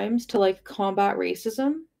modern times to like combat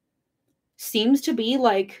racism seems to be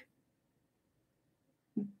like,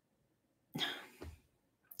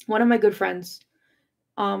 one of my good friends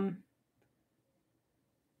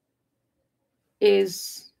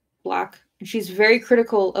is Black, and she's very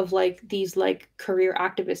critical of like these like career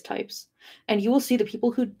activist types. And you will see the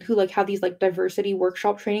people who like have these like diversity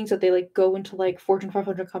workshop trainings that they like go into like Fortune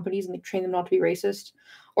 500 companies and they train them not to be racist,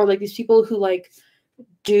 or like these people who like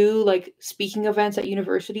do like speaking events at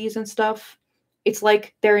universities and stuff. It's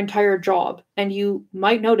like their entire job, and you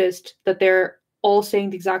might notice that they're all saying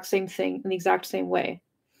the exact same thing in the exact same way.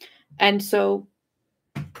 And so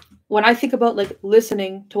when I think about like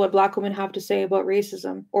listening to what Black women have to say about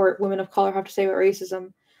racism, or women of color have to say about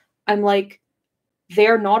racism, I'm like,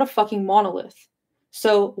 they're not a fucking monolith.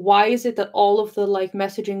 So why is it that all of the like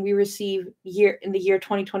messaging we receive in the year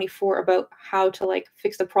 2024 about how to like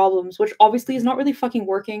fix the problems, which obviously is not really fucking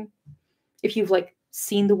working if you've like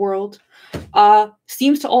seen the world,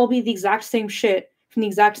 seems to all be the exact same shit from the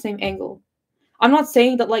exact same angle? I'm not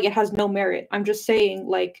saying that like it has no merit. I'm just saying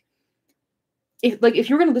like, if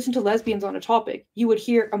you're going to listen to lesbians on a topic, you would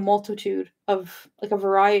hear a multitude of like a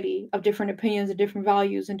variety of different opinions and different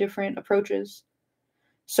values and different approaches.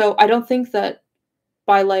 So I don't think that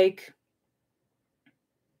by like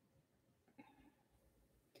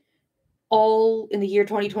all in the year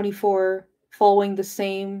 2024 following the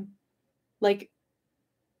same like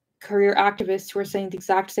career activists who are saying the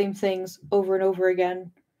exact same things over and over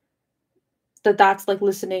again, that's like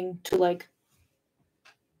listening to like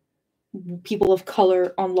people of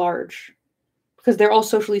color on large, because they're all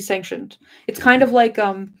socially sanctioned. It's kind of like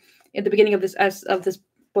in the beginning of this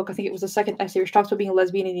book, I think it was the second essay, where she talks about being a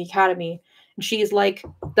lesbian in the academy, and she is like,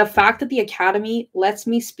 the fact that the academy lets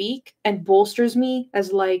me speak and bolsters me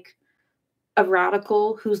as like a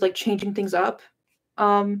radical who's like changing things up,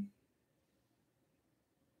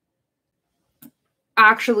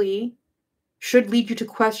 actually should lead you to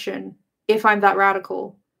question if I'm that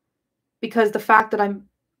radical, because the fact that I'm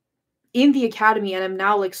in the academy and I'm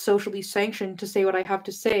now like socially sanctioned to say what I have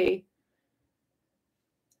to say,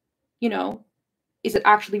 you know, is it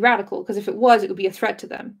actually radical? Because if it was, it would be a threat to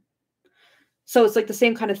them. So it's like the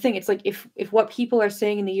same kind of thing. It's like if what people are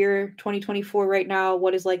saying in the year 2024 right now,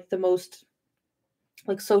 what is like the most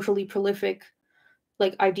like socially prolific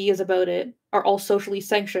like ideas about it are all socially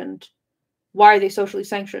sanctioned, why are they socially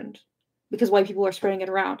sanctioned? Because white people are spreading it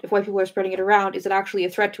around. If white people are spreading it around, is it actually a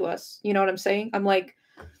threat to us? You know what I'm saying? I'm like,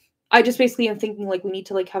 I just basically am thinking like we need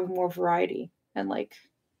to like have more variety and like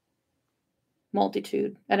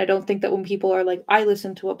multitude. And I don't think that when people are like, I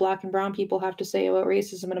listen to what Black and brown people have to say about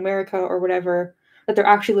racism in America or whatever, that they're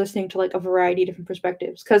actually listening to like a variety of different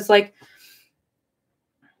perspectives. Because like,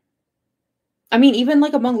 I mean, even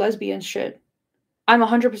like among lesbians shit, I'm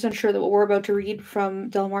 100% sure that what we're about to read from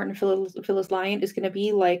Del Martin and Phyllis Lyon is going to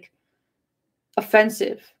be like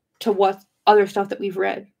offensive to what other stuff that we've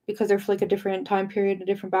read, because they're for like a different time period, a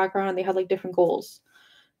different background, and they have like different goals.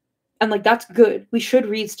 And like that's good. We should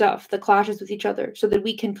read stuff that clashes with each other so that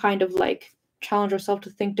we can kind of like challenge ourselves to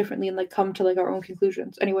think differently and like come to like our own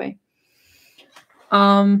conclusions. Anyway.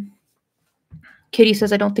 Kitty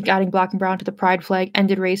says, I don't think adding black and brown to the pride flag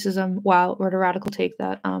ended racism. Wow, what a radical take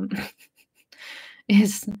that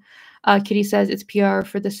is. Kitty says it's PR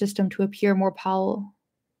for the system to appear more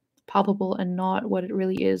palpable and not what it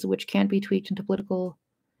really is, which can't be tweaked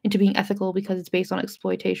into being ethical because it's based on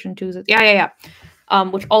exploitation too. Yeah.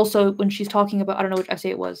 Which also, when she's talking about, I don't know which essay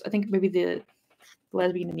it was, I think maybe the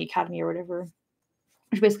lesbian in the academy or whatever,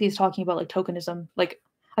 which basically is talking about like tokenism. Like,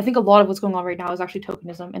 I think a lot of what's going on right now is actually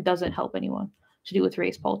tokenism and doesn't help anyone to do with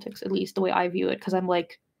race politics, at least the way I view it. Because I'm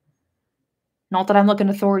like, not that I'm like an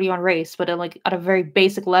authority on race, but like at a very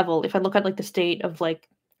basic level, if I look at like the state of like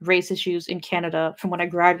race issues in Canada from when I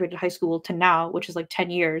graduated high school to now, which is like 10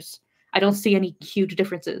 years, I don't see any huge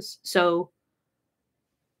differences. So,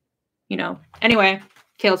 you know, anyway,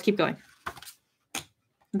 okay, let's keep going.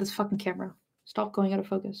 This fucking camera, stop going out of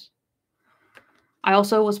focus. I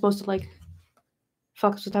also was supposed to like,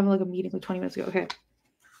 fuck, I was having like a meeting like 20 minutes ago. Okay.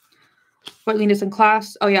 Whiteliness in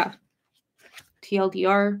class. Oh yeah.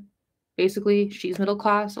 TLDR. Basically, she's middle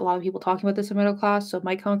class. A lot of people talking about this in middle class, so it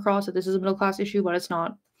might come across that this is a middle class issue, but it's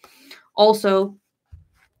not. Also,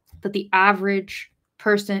 that the average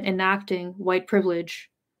person enacting white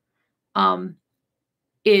privilege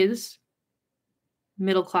is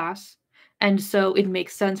middle class, and so it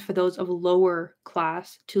makes sense for those of lower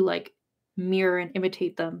class to like mirror and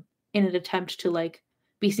imitate them in an attempt to like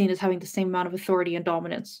be seen as having the same amount of authority and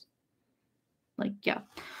dominance. Like, yeah.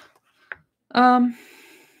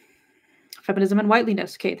 Feminism and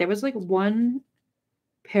whiteliness. Okay, there was like one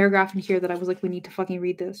paragraph in here that I was like, we need to fucking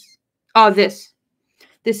read this. Oh, this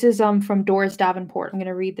is from Doris Davenport. I'm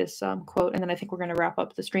gonna read this quote, and then I think we're gonna wrap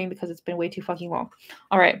up the stream because it's been way too fucking long.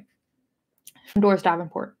 All right, from Doris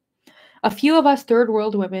Davenport. A few of us third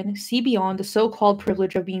world women see beyond the so-called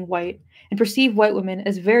privilege of being white and perceive white women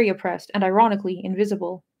as very oppressed and ironically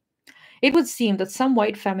invisible. It would seem that some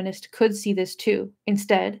white feminists could see this too.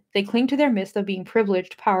 Instead, they cling to their myth of being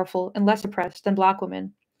privileged, powerful, and less oppressed than black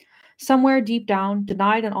women. Somewhere deep down,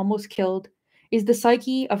 denied and almost killed, is the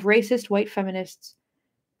psyche of racist white feminists.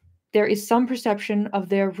 There is some perception of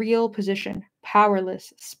their real position,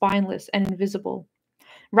 powerless, spineless, and invisible.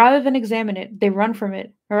 Rather than examine it, they run from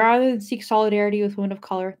it. Rather than seek solidarity with women of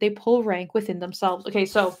color, they pull rank within themselves. Okay,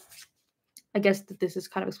 so I guess that this is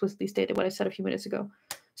kind of explicitly stated what I said a few minutes ago.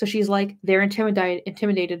 So she's like, they're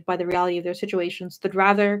intimidated by the reality of their situations. They'd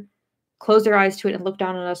rather close their eyes to it and look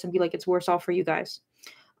down on us and be like, it's worse off for you guys.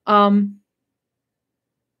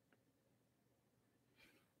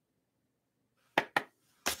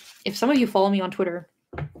 If some of you follow me on Twitter,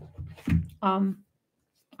 I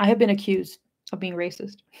have been accused of being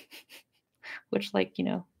racist, which, like, you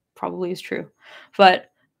know, probably is true.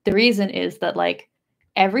 But the reason is that, like,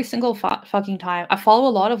 every single fucking time, I follow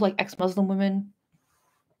a lot of, like, ex-Muslim women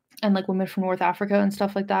and, like, women from North Africa and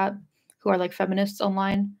stuff like that who are, like, feminists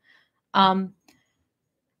online.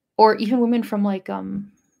 Or even women from, like,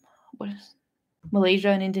 Malaysia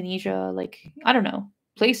and Indonesia, like, I don't know,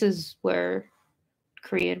 places where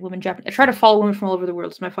Korean women, Japanese. I try to follow women from all over the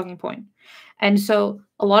world. Is my fucking point. And so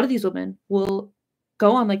a lot of these women will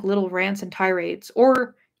go on like little rants and tirades,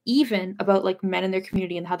 or even about like men in their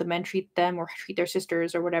community and how the men treat them or treat their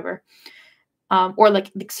sisters or whatever, or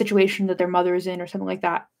like the situation that their mother is in or something like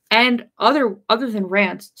that. And other than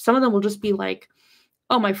rants, some of them will just be like,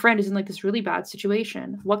 "Oh, my friend is in like this really bad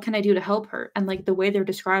situation. What can I do to help her?" And like the way they're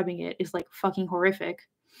describing it is like fucking horrific.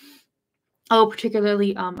 Oh,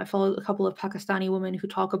 particularly, I follow a couple of Pakistani women who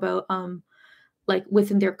talk about, like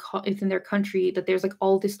within their country, that there's like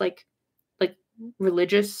all this like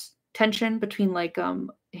religious tension between like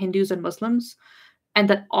Hindus and Muslims, and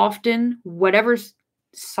that often whatever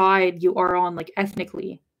side you are on, like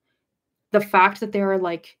ethnically, the fact that there are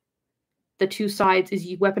like the two sides is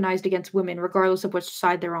weaponized against women regardless of which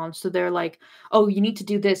side they're on. So they're like, oh, you need to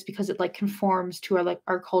do this because it like conforms to our like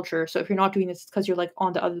our culture. So if you're not doing this, it's because you're like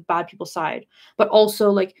on the other bad people's side. But also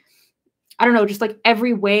like, I don't know, just like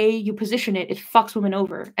every way you position it, it fucks women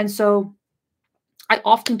over. And so I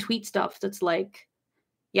often tweet stuff that's like,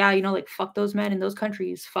 yeah, you know, like fuck those men in those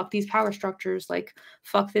countries, fuck these power structures, like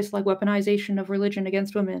fuck this like weaponization of religion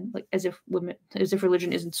against women, like as if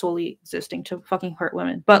religion isn't solely existing to fucking hurt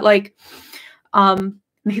women. But like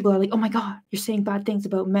people are like, oh my god, you're saying bad things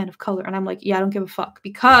about men of color. And I'm like, yeah, I don't give a fuck,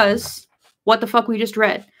 because what the fuck we just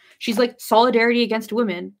read. She's like, solidarity against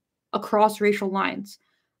women across racial lines.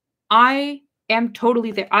 I am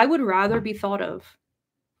totally there. I would rather be thought of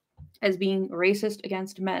as being racist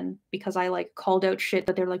against men because I like called out shit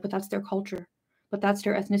that they're like, but that's their culture, but that's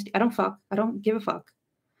their ethnicity. I don't give a fuck.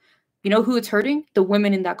 You know who it's hurting? The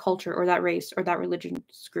women in that culture or that race or that religion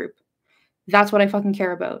group. That's what I fucking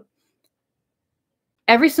care about.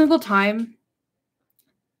 Every single time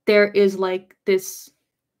there is like this,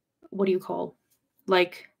 what do you call?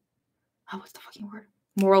 Like, oh, what's the fucking word?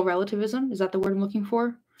 Moral relativism? Is that the word I'm looking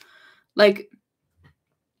for? Like,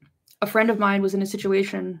 a friend of mine was in a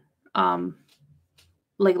situation,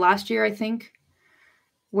 like last year, I think,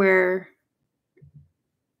 where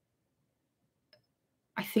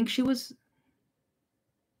I think she was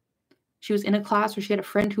in a class, or she had a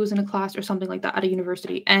friend who was in a class or something like that at a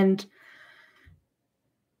university, and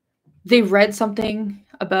they read something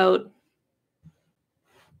about,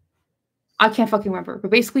 I can't fucking remember, but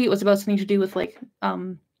basically it was about something to do with like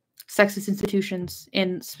sexist institutions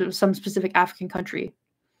in some specific African country.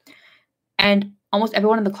 And almost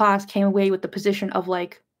everyone in the class came away with the position of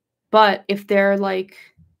like, but if they're like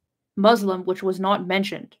Muslim, which was not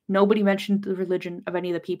mentioned, nobody mentioned the religion of any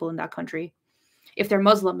of the people in that country. If they're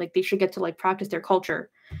Muslim, like they should get to like practice their culture.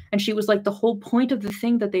 And she was like, the whole point of the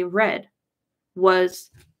thing that they read was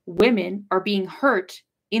women are being hurt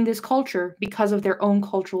in this culture because of their own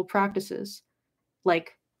cultural practices.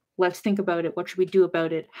 Like, let's think about it. What should we do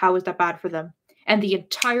about it? How is that bad for them? And the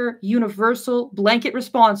entire universal blanket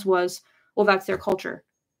response was, well, that's their culture.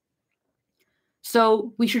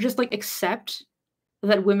 So we should just like accept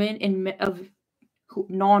that women of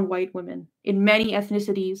non-white women in many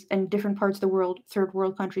ethnicities and different parts of the world, third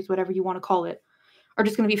world countries, whatever you want to call it, are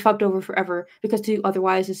just going to be fucked over forever, because to do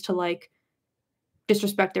otherwise is to like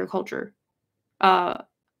disrespect their culture.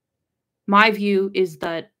 My view is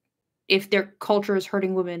that if their culture is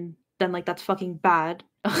hurting women, then like that's fucking bad.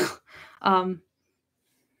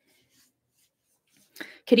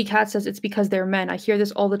 Kitty Cat says it's because they're men. I hear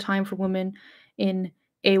this all the time from women in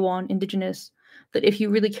AWON, Indigenous, that if you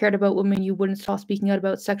really cared about women, you wouldn't stop speaking out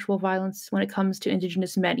about sexual violence when it comes to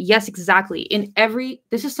Indigenous men. Yes, exactly.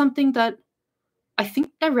 This is something that I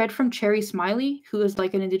think I read from Cherry Smiley, who is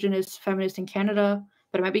like an Indigenous feminist in Canada,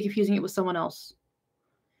 but I might be confusing it with someone else.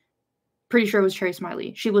 Pretty sure it was Cherry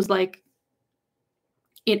Smiley. She was like,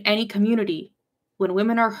 in any community, when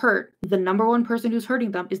women are hurt, the number one person who's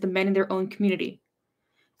hurting them is the men in their own community.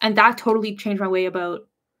 And that totally changed my way about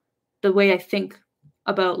the way I think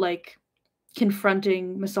about like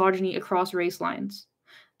confronting misogyny across race lines.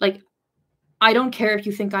 Like, I don't care if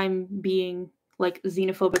you think I'm being like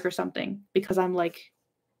xenophobic or something, because I'm like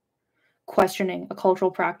questioning a cultural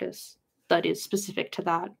practice that is specific to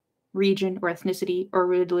that region or ethnicity or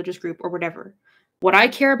religious group or whatever. What I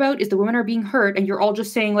care about is the women are being hurt, and you're all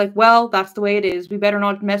just saying like, well, that's the way it is. We better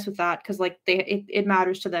not mess with that because like it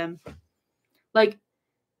matters to them. Like,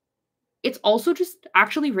 it's also just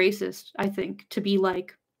actually racist, I think, to be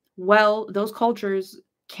like, well, those cultures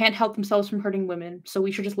can't help themselves from hurting women, so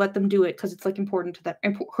we should just let them do it because it's like important to them.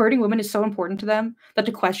 Hurting women is so important to them that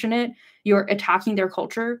to question it, you're attacking their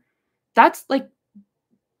culture. That's like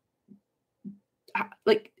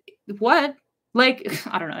what? Like,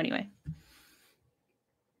 I don't know. Anyway.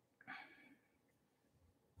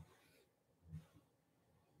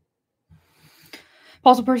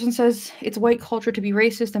 Possible Person says, it's white culture to be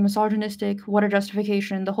racist and misogynistic. What a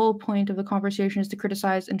justification. The whole point of the conversation is to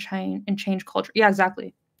criticize and change culture. Yeah,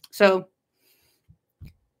 exactly. So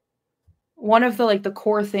one of the like the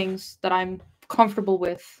core things that I'm comfortable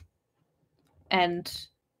with and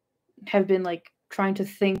have been like trying to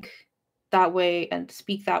think that way and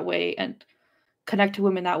speak that way and connect to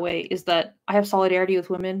women that way is that I have solidarity with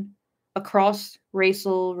women across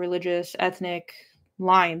racial, religious, ethnic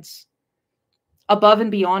lines, above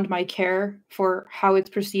and beyond my care for how it's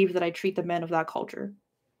perceived that I treat the men of that culture.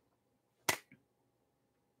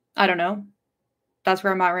 I don't know. That's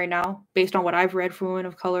where I'm at right now, based on what I've read from women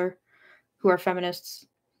of color who are feminists.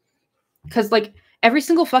 Because like every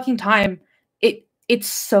single fucking time, it's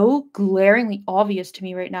so glaringly obvious to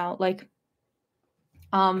me right now. Like,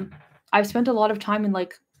 I've spent a lot of time in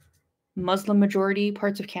like Muslim majority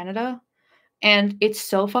parts of Canada, and it's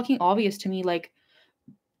so fucking obvious to me. Like,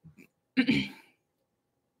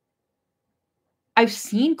 I've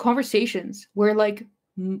seen conversations where like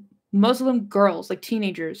Muslim girls, like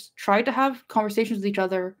teenagers, try to have conversations with each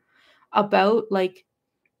other about like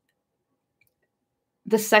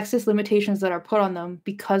the sexist limitations that are put on them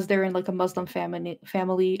because they're in like a Muslim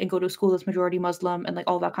family and go to a school that's majority Muslim and like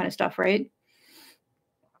all that kind of stuff, right?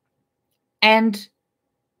 And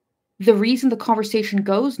the reason the conversation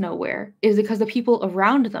goes nowhere is because the people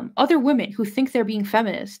around them, other women who think they're being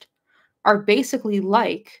feminist, are basically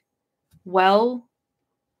like, well,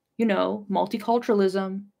 you know,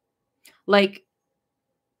 multiculturalism, Like,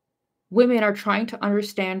 women are trying to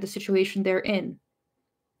understand the situation they're in.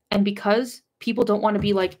 And because people don't want to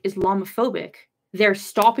be like Islamophobic, they're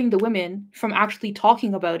stopping the women from actually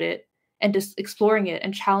talking about it and just exploring it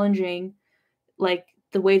and challenging like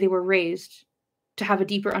the way they were raised to have a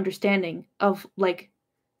deeper understanding of like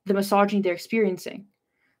the misogyny they're experiencing.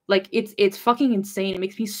 Like it's fucking insane. It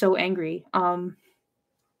makes me so angry.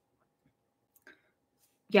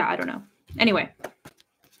 Yeah, I don't know. Anyway.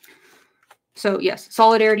 So yes,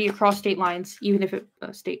 solidarity across state lines, even if it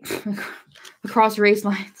across race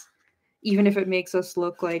lines, even if it makes us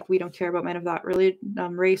look like we don't care about men of that really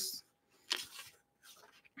race.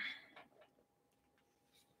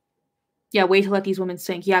 Yeah, wait to let these women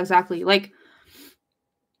sink. Yeah, exactly. Like,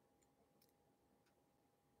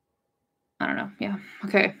 I don't know. Yeah.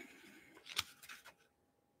 Okay.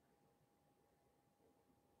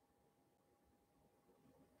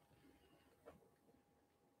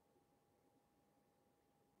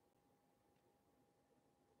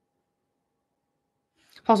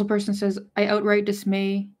 Possible person says, I outright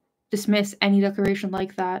dismiss any declaration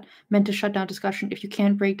like that meant to shut down discussion. If you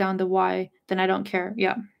can't break down the why, then I don't care.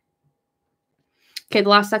 Yeah. Okay, the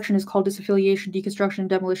last section is called disaffiliation, deconstruction, and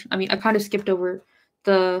demolition. I mean, I kind of skipped over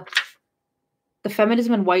the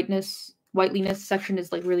feminism and whiteliness section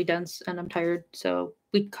is like really dense and I'm tired, so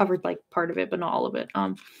we covered like part of it, but not all of it.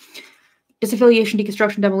 Disaffiliation,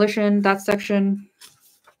 deconstruction, demolition, that section.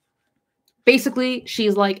 Basically,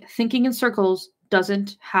 she's like, thinking in circles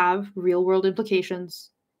doesn't have real world implications.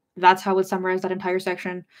 That's how it summarized that entire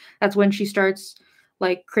section. That's when she starts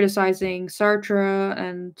like criticizing Sartre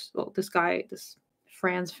and this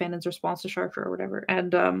Franz Fanon's response to Sartre or whatever,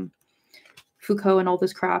 and Foucault and all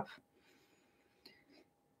this crap.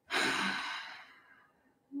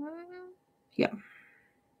 Yeah.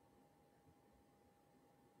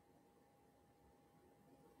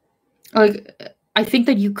 Like, I think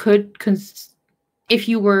that you could, if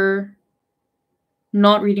you were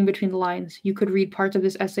not reading between the lines, you could read parts of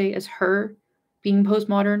this essay as her being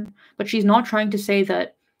postmodern, but she's not trying to say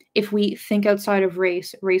that if we think outside of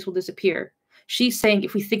race, race will disappear. She's saying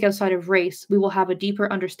if we think outside of race, we will have a deeper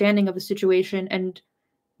understanding of the situation and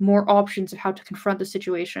more options of how to confront the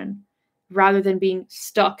situation, rather than being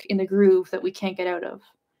stuck in the groove that we can't get out of.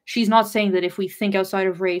 She's not saying that if we think outside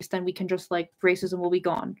of race, then we can just like racism will be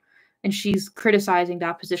gone. And she's criticizing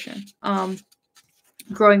that position.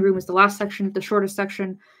 Growing room is the last section, the shortest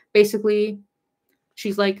section. Basically,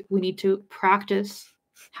 she's like, we need to practice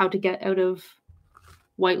how to get out of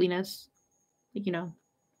whiteliness, you know,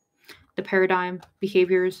 the paradigm,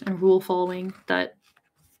 behaviors, and rule following that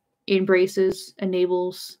embraces,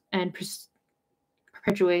 enables, and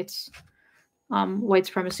perpetuates white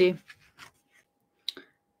supremacy.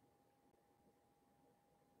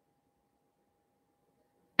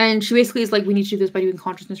 And she basically is like, we need to do this by doing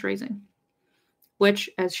consciousness raising, which,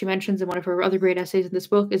 as she mentions in one of her other great essays in this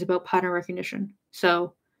book, is about pattern recognition.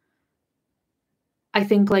 So I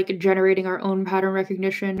think like generating our own pattern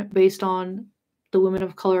recognition based on the women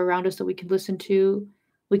of color around us that we can listen to,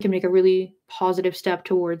 we can make a really positive step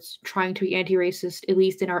towards trying to be anti-racist, at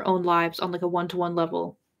least in our own lives on like a one-to-one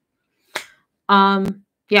level.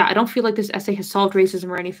 Yeah, I don't feel like this essay has solved racism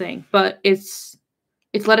or anything, but it's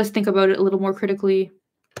let us think about it a little more critically,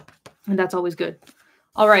 and that's always good.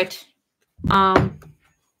 All right.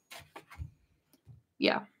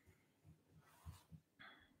 Yeah.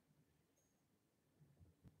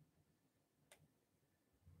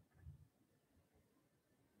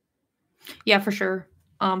 Yeah, for sure.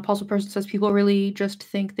 Possible person says people really just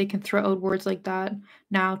think they can throw out words like that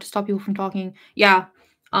now to stop people from talking. Yeah.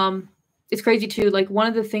 It's crazy too. Like one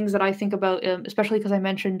of the things that I think about, especially because I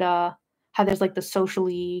mentioned how there's like the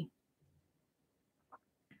socially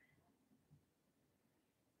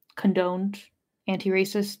condoned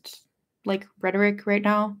anti-racist like rhetoric right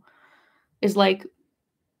now, is like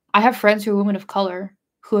I have friends who are women of color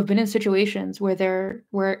who have been in situations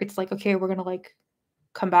where it's like, okay, we're gonna like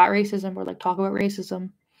combat racism or like talk about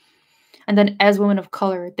racism. And then as women of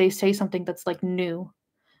color, they say something that's like new,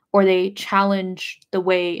 or they challenge the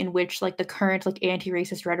way in which like the current like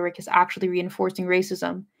anti-racist rhetoric is actually reinforcing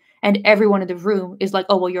racism. And everyone in the room is like,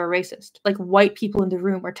 oh, well, you're a racist. Like white people in the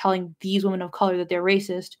room are telling these women of color that they're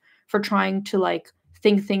racist for trying to like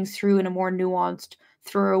think things through in a more nuanced,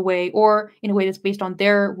 throwaway, or in a way that's based on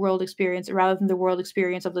their world experience rather than the world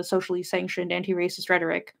experience of the socially sanctioned anti-racist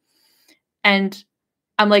rhetoric. And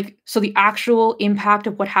I'm like, so the actual impact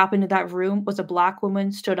of what happened in that room was a black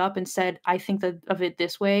woman stood up and said, I think that of it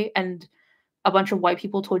this way, and a bunch of white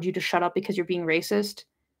people told you to shut up because you're being racist.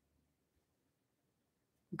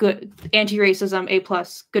 Good. Anti-racism, A+.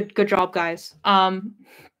 Good job, guys.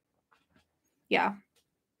 Yeah.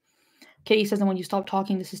 Katie says, and when you stop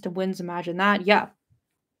talking, the system wins. Imagine that. Yeah.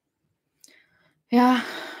 Yeah.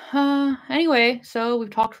 Anyway, so we've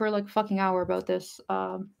talked for like a fucking hour about this.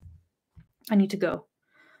 I need to go.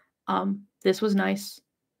 This was nice.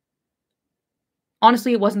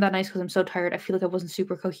 Honestly, it wasn't that nice because I'm so tired. I feel like I wasn't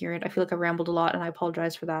super coherent. I feel like I rambled a lot, and I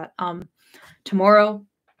apologize for that. Tomorrow,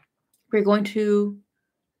 we're going to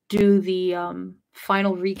do the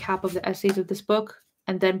final recap of the essays of this book,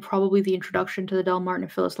 and then probably the introduction to the Del Martin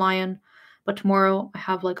and Phyllis Lyon. But tomorrow, I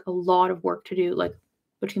have like a lot of work to do, like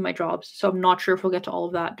between my jobs. So I'm not sure if we'll get to all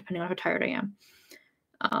of that, depending on how tired I am.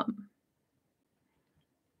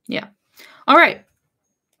 Yeah. All right.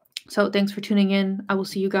 So thanks for tuning in. I will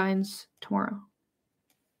see you guys tomorrow.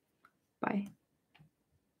 Bye.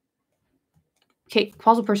 Okay,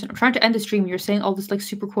 Pausal Person, I'm trying to end the stream. You're saying all this like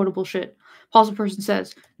super quotable shit. Pausal Person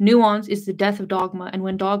says, nuance is the death of dogma, and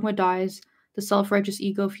when dogma dies, the self-righteous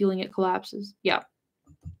ego feeling it collapses. Yeah.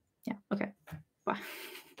 Yeah, okay. Bye.